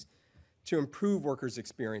enterprises to improve workers'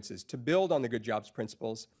 experiences, to build on the good jobs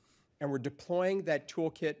principles. And we're deploying that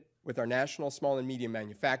toolkit with our national small and medium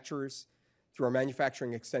manufacturers, through our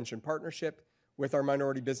Manufacturing Extension Partnership, with our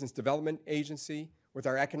Minority Business Development Agency, with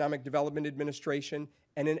our Economic Development Administration,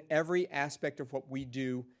 and in every aspect of what we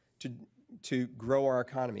do to grow our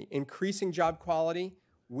economy. Increasing job quality,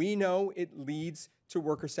 we know it leads to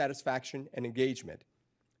worker satisfaction and engagement.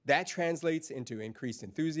 That translates into increased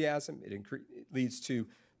enthusiasm. It leads to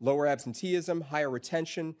lower absenteeism, higher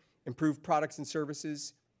retention, improved products and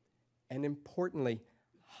services, and importantly,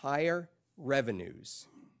 higher revenues.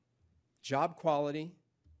 Job quality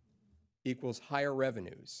equals higher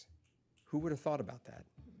revenues. Who would have thought about that?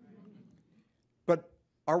 But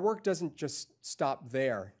our work doesn't just stop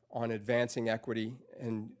there on advancing equity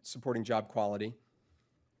and supporting job quality.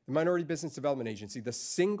 The Minority Business Development Agency, the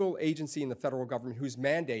single agency in the federal government whose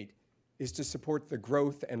mandate is to support the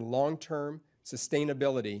growth and long-term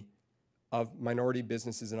sustainability of minority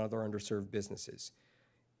businesses and other underserved businesses.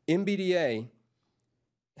 MBDA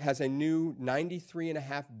has a new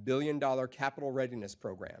 $93.5 billion capital readiness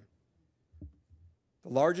program, the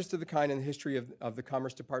largest of the kind in the history of the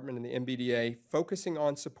Commerce Department and the MBDA, focusing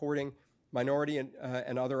on supporting minority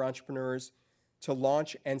and other entrepreneurs to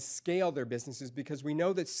launch and scale their businesses, because we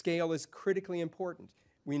know that scale is critically important.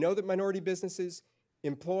 We know that minority businesses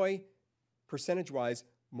employ, percentage-wise,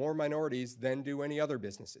 more minorities than do any other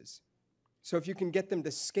businesses. So if you can get them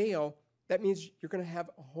to scale, that means you're going to have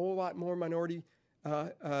a whole lot more minority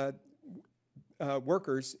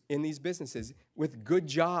workers in these businesses with good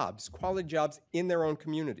jobs, quality jobs in their own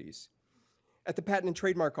communities. At the Patent and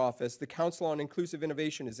Trademark Office, the Council on Inclusive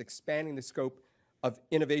Innovation is expanding the scope of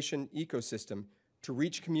innovation ecosystem to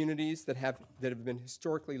reach communities that have been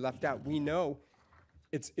historically left out. We know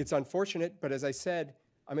it's unfortunate, but as I said,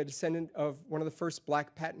 I'm a descendant of one of the first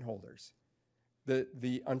black patent holders.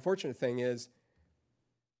 The unfortunate thing is,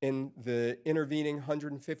 in the intervening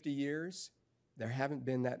 150 years, there haven't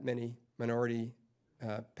been that many minority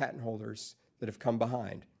patent holders that have come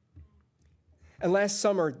behind. And last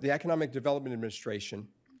summer, the Economic Development Administration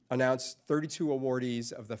announced 32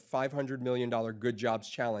 awardees of the $500 million Good Jobs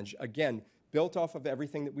Challenge, again, built off of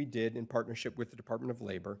everything that we did in partnership with the Department of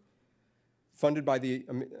Labor, funded by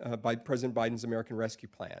President Biden's American Rescue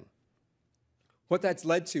Plan. What that's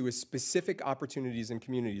led to is specific opportunities in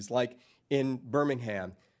communities, like in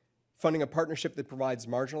Birmingham, funding a partnership that provides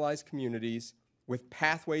marginalized communities with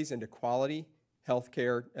pathways into quality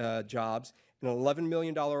healthcare jobs. An $11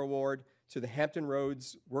 million award to the Hampton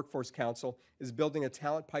Roads Workforce Council is building a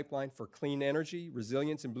talent pipeline for clean energy,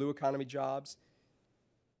 resilience, and blue economy jobs.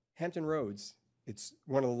 Hampton Roads, it's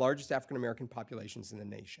one of the largest African-American populations in the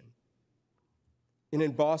nation. And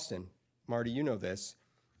in Boston, Marty, you know this,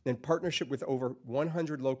 in partnership with over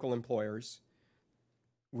 100 local employers,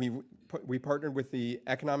 we partnered with the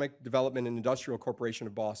Economic Development and Industrial Corporation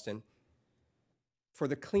of Boston for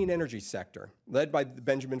the clean energy sector, led by the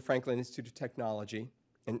Benjamin Franklin Institute of Technology,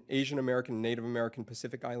 an Asian American and Native American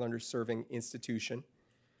Pacific Islanders serving institution.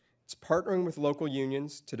 It's partnering with local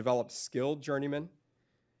unions to develop skilled journeyman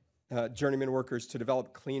workers to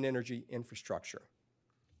develop clean energy infrastructure.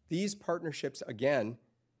 These partnerships, again,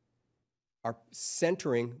 are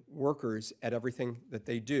centering workers at everything that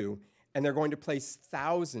they do, and they're going to place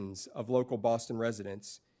thousands of local Boston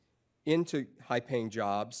residents into high-paying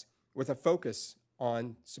jobs with a focus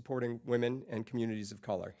on supporting women and communities of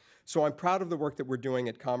color. So I'm proud of the work that we're doing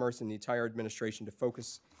at Commerce and the entire administration to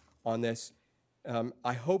focus on this.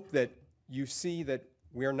 I hope that you see that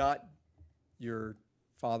we're not your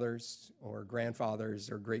fathers or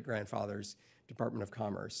grandfathers or great-grandfathers' Department of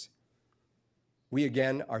Commerce. We,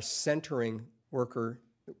 again, are centering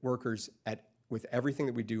workers with everything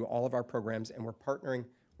that we do, all of our programs, and we're partnering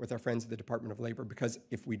with our friends at the Department of Labor, because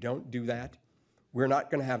if we don't do that, we're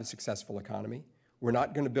not going to have a successful economy. We're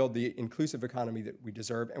not going to build the inclusive economy that we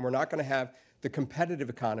deserve, and we're not going to have the competitive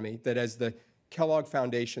economy that, as the Kellogg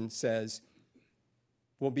Foundation says,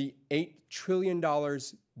 will be $8 trillion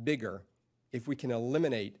bigger if we can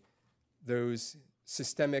eliminate those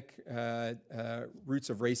systemic roots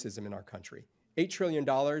of racism in our country. $8 trillion,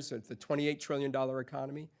 it's a $28 trillion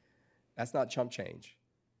economy. That's not chump change.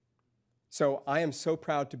 So I am so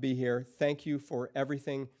proud to be here. Thank you for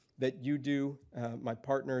everything that you do, my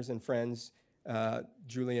partners and friends,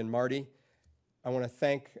 Julie and Marty. I want to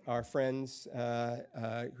thank our friends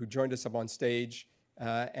who joined us up on stage,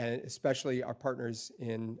 and especially our partners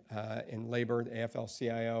in labor. The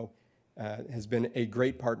AFL-CIO has been a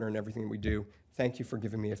great partner in everything we do. Thank you for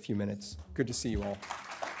giving me a few minutes. Good to see you all.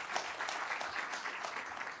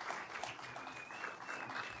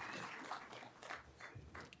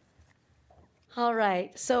 All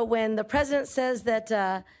right. So when the president says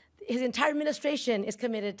that his entire administration is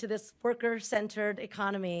committed to this worker-centered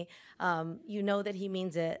economy, you know that he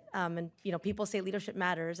means it. And people say leadership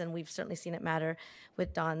matters, and we've certainly seen it matter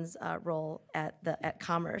with Don's role at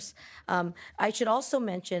Commerce. I should also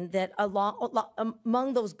mention that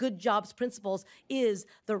among those good jobs principles is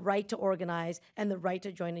the right to organize and the right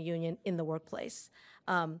to join a union in the workplace.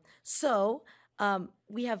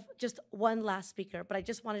 We have just one last speaker, but I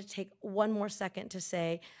just wanted to take one more second to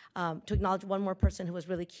say, to acknowledge one more person who was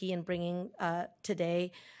really key in bringing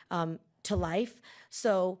today to life.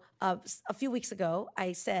 So a few weeks ago,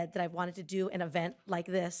 I said that I wanted to do an event like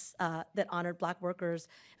this that honored Black workers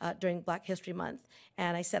during Black History Month.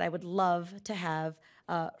 And I said I would love to have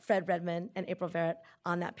Fred Redmond and April Verrett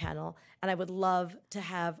on that panel. And I would love to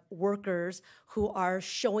have workers who are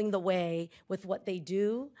showing the way with what they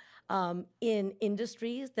do in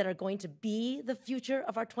industries that are going to be the future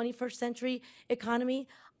of our 21st century economy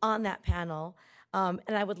on that panel. And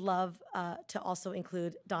I would love to also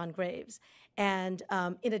include Don Graves. And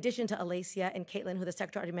in addition to Alacia and Caitlin, who the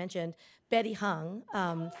secretary already mentioned, Betty Hung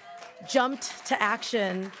jumped to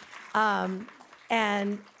action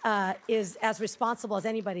and is as responsible as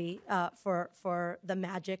anybody for the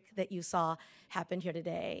magic that you saw happen here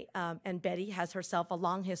today. And Betty has herself a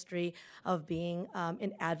long history of being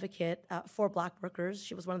an advocate for Black workers.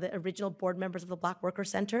 She was one of the original board members of the Black Worker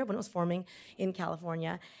Center when it was forming in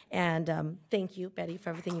California. And thank you, Betty, for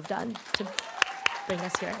everything you've done to bring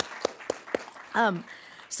us here.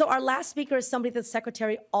 So our last speaker is somebody that the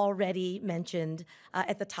secretary already mentioned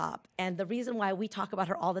at the top. And the reason why we talk about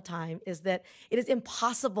her all the time is that it is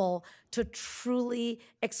impossible to truly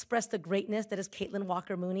express the greatness that is Caitlin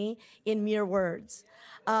Walker Mooney in mere words.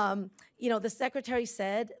 The secretary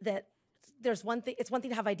said that it's one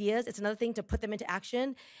thing to have ideas, it's another thing to put them into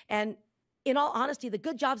action. And in all honesty, the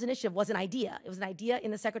Good Jobs Initiative was an idea. It was an idea in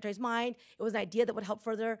the secretary's mind. It was an idea that would help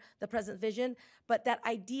further the president's vision. But that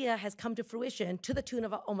idea has come to fruition to the tune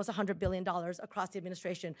of almost $100 billion across the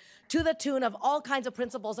administration, to the tune of all kinds of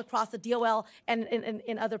principles across the DOL and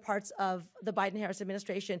in other parts of the Biden-Harris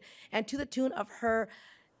administration, and to the tune of her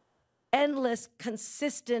endless,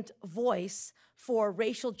 consistent voice for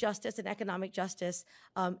racial justice and economic justice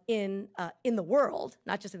in the world,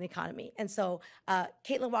 not just in the economy. And so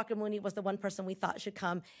Caitlin Walker Mooney was the one person we thought should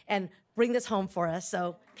come and bring this home for us.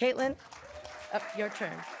 So Caitlin, your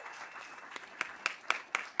turn.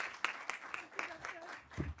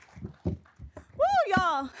 Woo,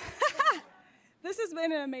 y'all. This has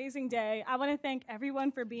been an amazing day. I want to thank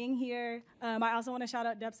everyone for being here. I also want to shout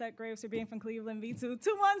out Debsette Graves for being from Cleveland, V2-216.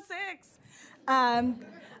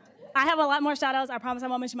 I have a lot more shout outs. I promise I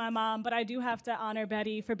won't mention my mom, but I do have to honor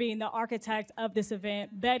Betty for being the architect of this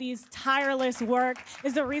event. Betty's tireless work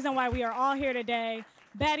is the reason why we are all here today.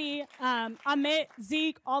 Betty, Amit,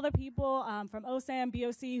 Zeke, all the people from OSAM,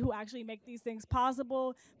 BOC who actually make these things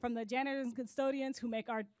possible, from the janitors and custodians who make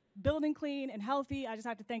our building clean and healthy. I just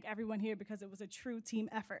have to thank everyone here because it was a true team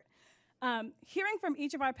effort. Hearing from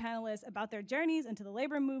each of our panelists about their journeys into the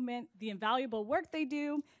labor movement, the invaluable work they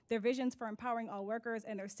do, their visions for empowering all workers,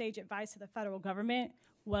 and their sage advice to the federal government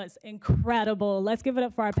was incredible. Let's give it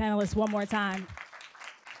up for our panelists one more time.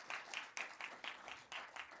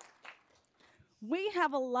 We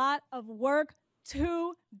have a lot of work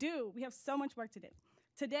to do. We have so much work to do.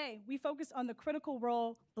 Today, we focused on the critical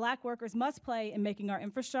role Black workers must play in making our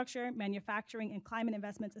infrastructure, manufacturing, and climate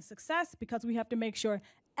investments a success, because we have to make sure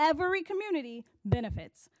every community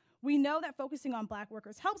benefits. We know that focusing on Black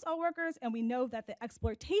workers helps all workers, and we know that the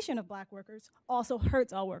exploitation of Black workers also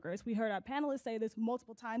hurts all workers. We heard our panelists say this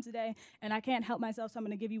multiple times today, and I can't help myself, so I'm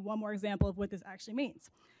gonna give you one more example of what this actually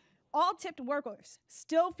means. All tipped workers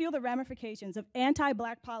still feel the ramifications of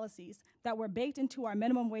anti-Black policies that were baked into our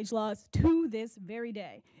minimum wage laws to this very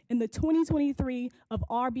day. In the 2023 of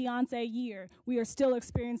our Beyonce year, we are still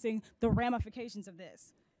experiencing the ramifications of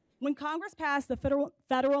this. When Congress passed the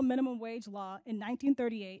federal minimum wage law in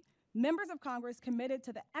 1938, members of Congress committed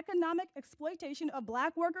to the economic exploitation of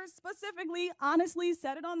Black workers, specifically, honestly,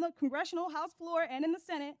 said it on the Congressional House floor and in the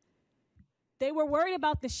Senate. They were worried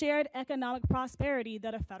about the shared economic prosperity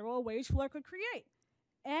that a federal wage floor could create.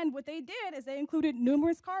 And what they did is they included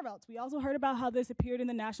numerous carve-outs. We also heard about how this appeared in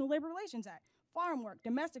the National Labor Relations Act. farm work,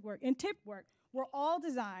 domestic work, and tip work were all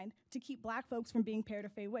designed to keep Black folks from being paid a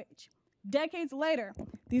fair wage. Decades later,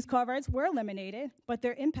 these coverts were eliminated, but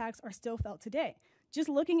their impacts are still felt today. Just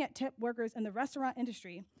looking at tip workers in the restaurant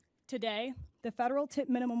industry, today, the federal tip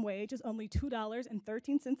minimum wage is only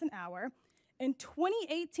 $2.13 an hour. In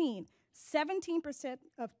 2018, 17%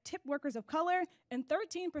 of tip workers of color and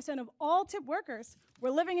 13% of all tip workers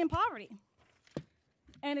were living in poverty.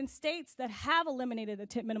 And in states that have eliminated the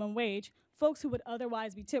tip minimum wage, folks who would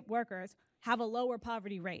otherwise be tip workers have a lower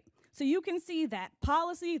poverty rate. So you can see that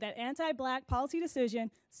policy, that anti-Black policy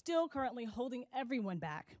decision, still currently holding everyone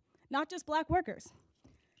back, not just Black workers.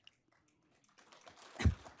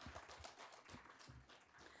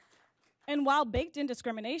 And while baked-in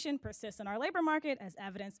discrimination persists in our labor market, as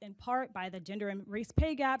evidenced in part by the gender and race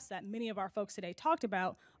pay gaps that many of our folks today talked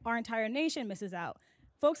about, our entire nation misses out.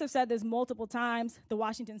 Folks have said this multiple times. The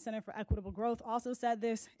Washington Center for Equitable Growth also said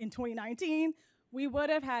this in 2019. We would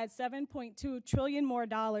have had $7.2 trillion more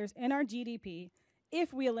dollars in our GDP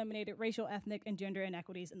if we eliminated racial, ethnic, and gender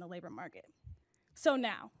inequities in the labor market. So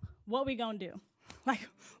now, what we gonna do? Like,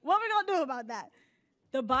 what we gonna do about that?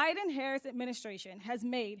 The Biden-Harris administration has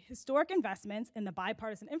made historic investments in the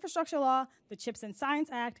Bipartisan Infrastructure Law, the CHIPS and Science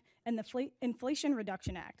Act, and the Inflation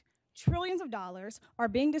Reduction Act. Trillions of dollars are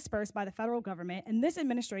being dispersed by the federal government, and this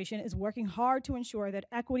administration is working hard to ensure that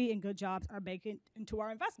equity and good jobs are baked into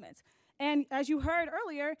our investments. And as you heard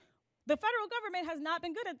earlier, the federal government has not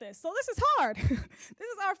been good at this. So this is hard. This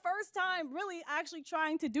is our first time really actually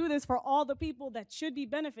trying to do this for all the people that should be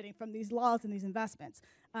benefiting from these laws and these investments.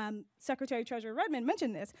 Secretary Treasurer Redmond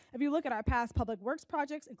mentioned this. If you look at our past public works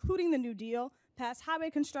projects, including the New Deal, past highway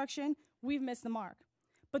construction, we've missed the mark.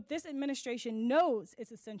 But this administration knows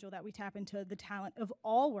it's essential that we tap into the talent of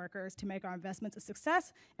all workers to make our investments a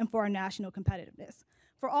success and for our national competitiveness.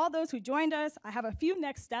 For all those who joined us, I have a few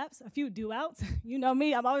next steps, a few do-outs. You know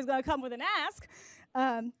me, I'm always gonna come with an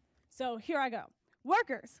ask. So here I go.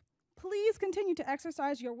 Workers, please continue to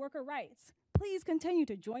exercise your worker rights. Please continue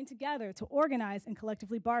to join together to organize and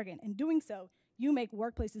collectively bargain. In doing so, you make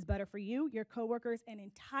workplaces better for you, your coworkers, and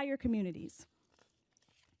entire communities.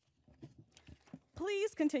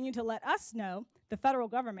 Please continue to let us know, the federal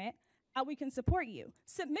government, how we can support you.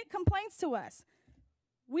 Submit complaints to us.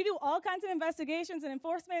 We do all kinds of investigations and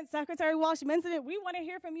enforcement. Secretary Walsh mentioned it. We want to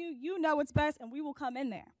hear from you. You know what's best, and we will come in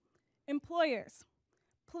there. Employers,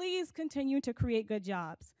 please continue to create good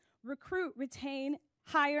jobs. Recruit, retain,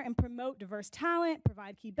 hire, and promote diverse talent.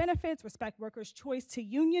 Provide key benefits. Respect workers' choice to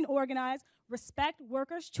union organize. Respect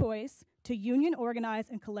workers' choice to union organize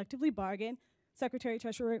and collectively bargain. Secretary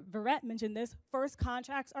Treasurer Verrett mentioned this. First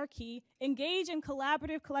contracts are key. Engage in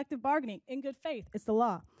collaborative collective bargaining in good faith. It's the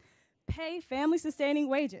law. Pay family-sustaining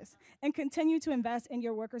wages and continue to invest in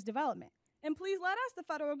your workers' development. And please let us, the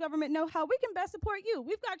federal government, know how we can best support you.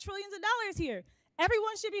 We've got trillions of dollars here.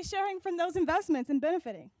 Everyone should be sharing from those investments and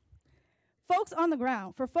benefiting. Folks on the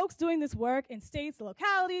ground, for folks doing this work in states,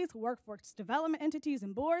 localities, workforce development entities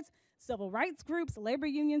and boards, civil rights groups, labor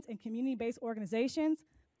unions, and community-based organizations,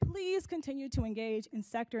 please continue to engage in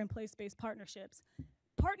sector and place-based partnerships.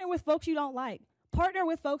 Partner with folks you don't like. Partner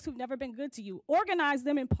with folks who've never been good to you. Organize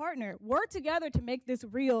them and partner. Work together to make this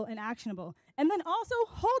real and actionable. And then also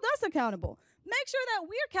hold us accountable. Make sure that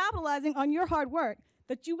we're capitalizing on your hard work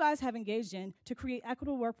that you guys have engaged in to create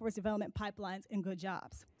equitable workforce development pipelines and good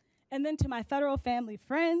jobs. And then to my federal family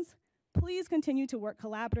friends, please continue to work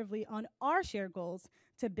collaboratively on our shared goals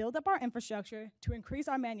to build up our infrastructure, to increase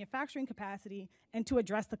our manufacturing capacity, and to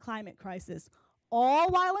address the climate crisis, all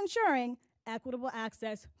while ensuring equitable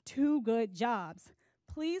access to good jobs.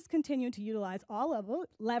 Please continue to utilize all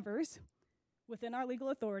levers within our legal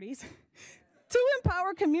authorities to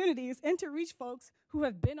empower communities and to reach folks who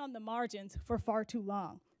have been on the margins for far too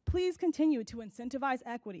long. Please continue to incentivize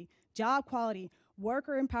equity, job quality,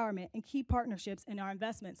 worker empowerment, and key partnerships in our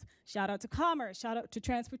investments. Shout out to Commerce, shout out to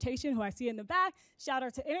Transportation, who I see in the back, shout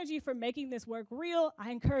out to Energy for making this work real. I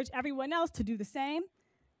encourage everyone else to do the same.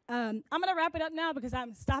 I'm gonna wrap it up now because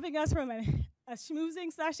I'm stopping us from a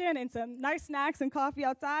schmoozing session and some nice snacks and coffee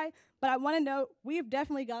outside, but I wanna note we've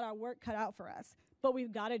definitely got our work cut out for us, but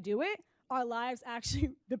we've gotta do it. Our lives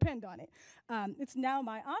actually depend on it. It's now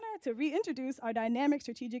my honor to reintroduce our dynamic,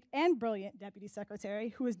 strategic, and brilliant Deputy Secretary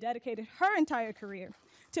who has dedicated her entire career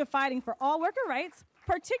to fighting for all worker rights,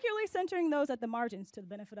 particularly centering those at the margins to the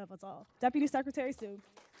benefit of us all. Deputy Secretary Sue.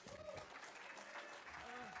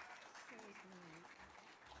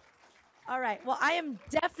 All right, well, I am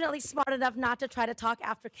definitely smart enough not to try to talk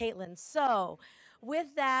after Caitlin. So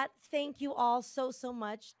with that, thank you all so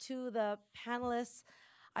much to the panelists.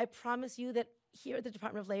 I promise you that here at the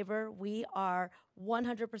Department of Labor, we are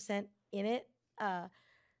 100% in it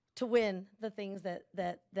to win the things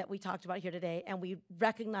that we talked about here today, and we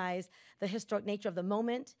recognize the historic nature of the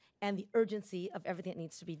moment and the urgency of everything that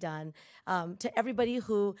needs to be done. To everybody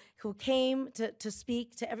who came to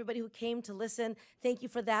speak, to everybody who came to listen, thank you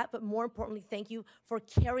for that, but more importantly, thank you for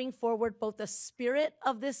carrying forward both the spirit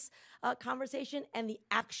of this conversation and the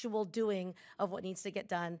actual doing of what needs to get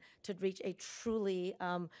done to reach a truly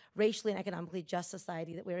racially and economically just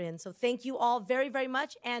society that we're in. So thank you all very, very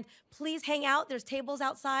much, and please hang out. There's tables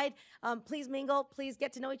outside. Please mingle. Please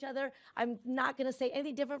get to know each other. I'm not going to say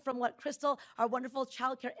anything different from what Crystal, our wonderful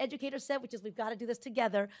child care educator, said, which is we've got to do this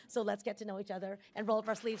together. So let's get to know each other and roll up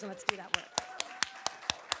our sleeves and let's do that work.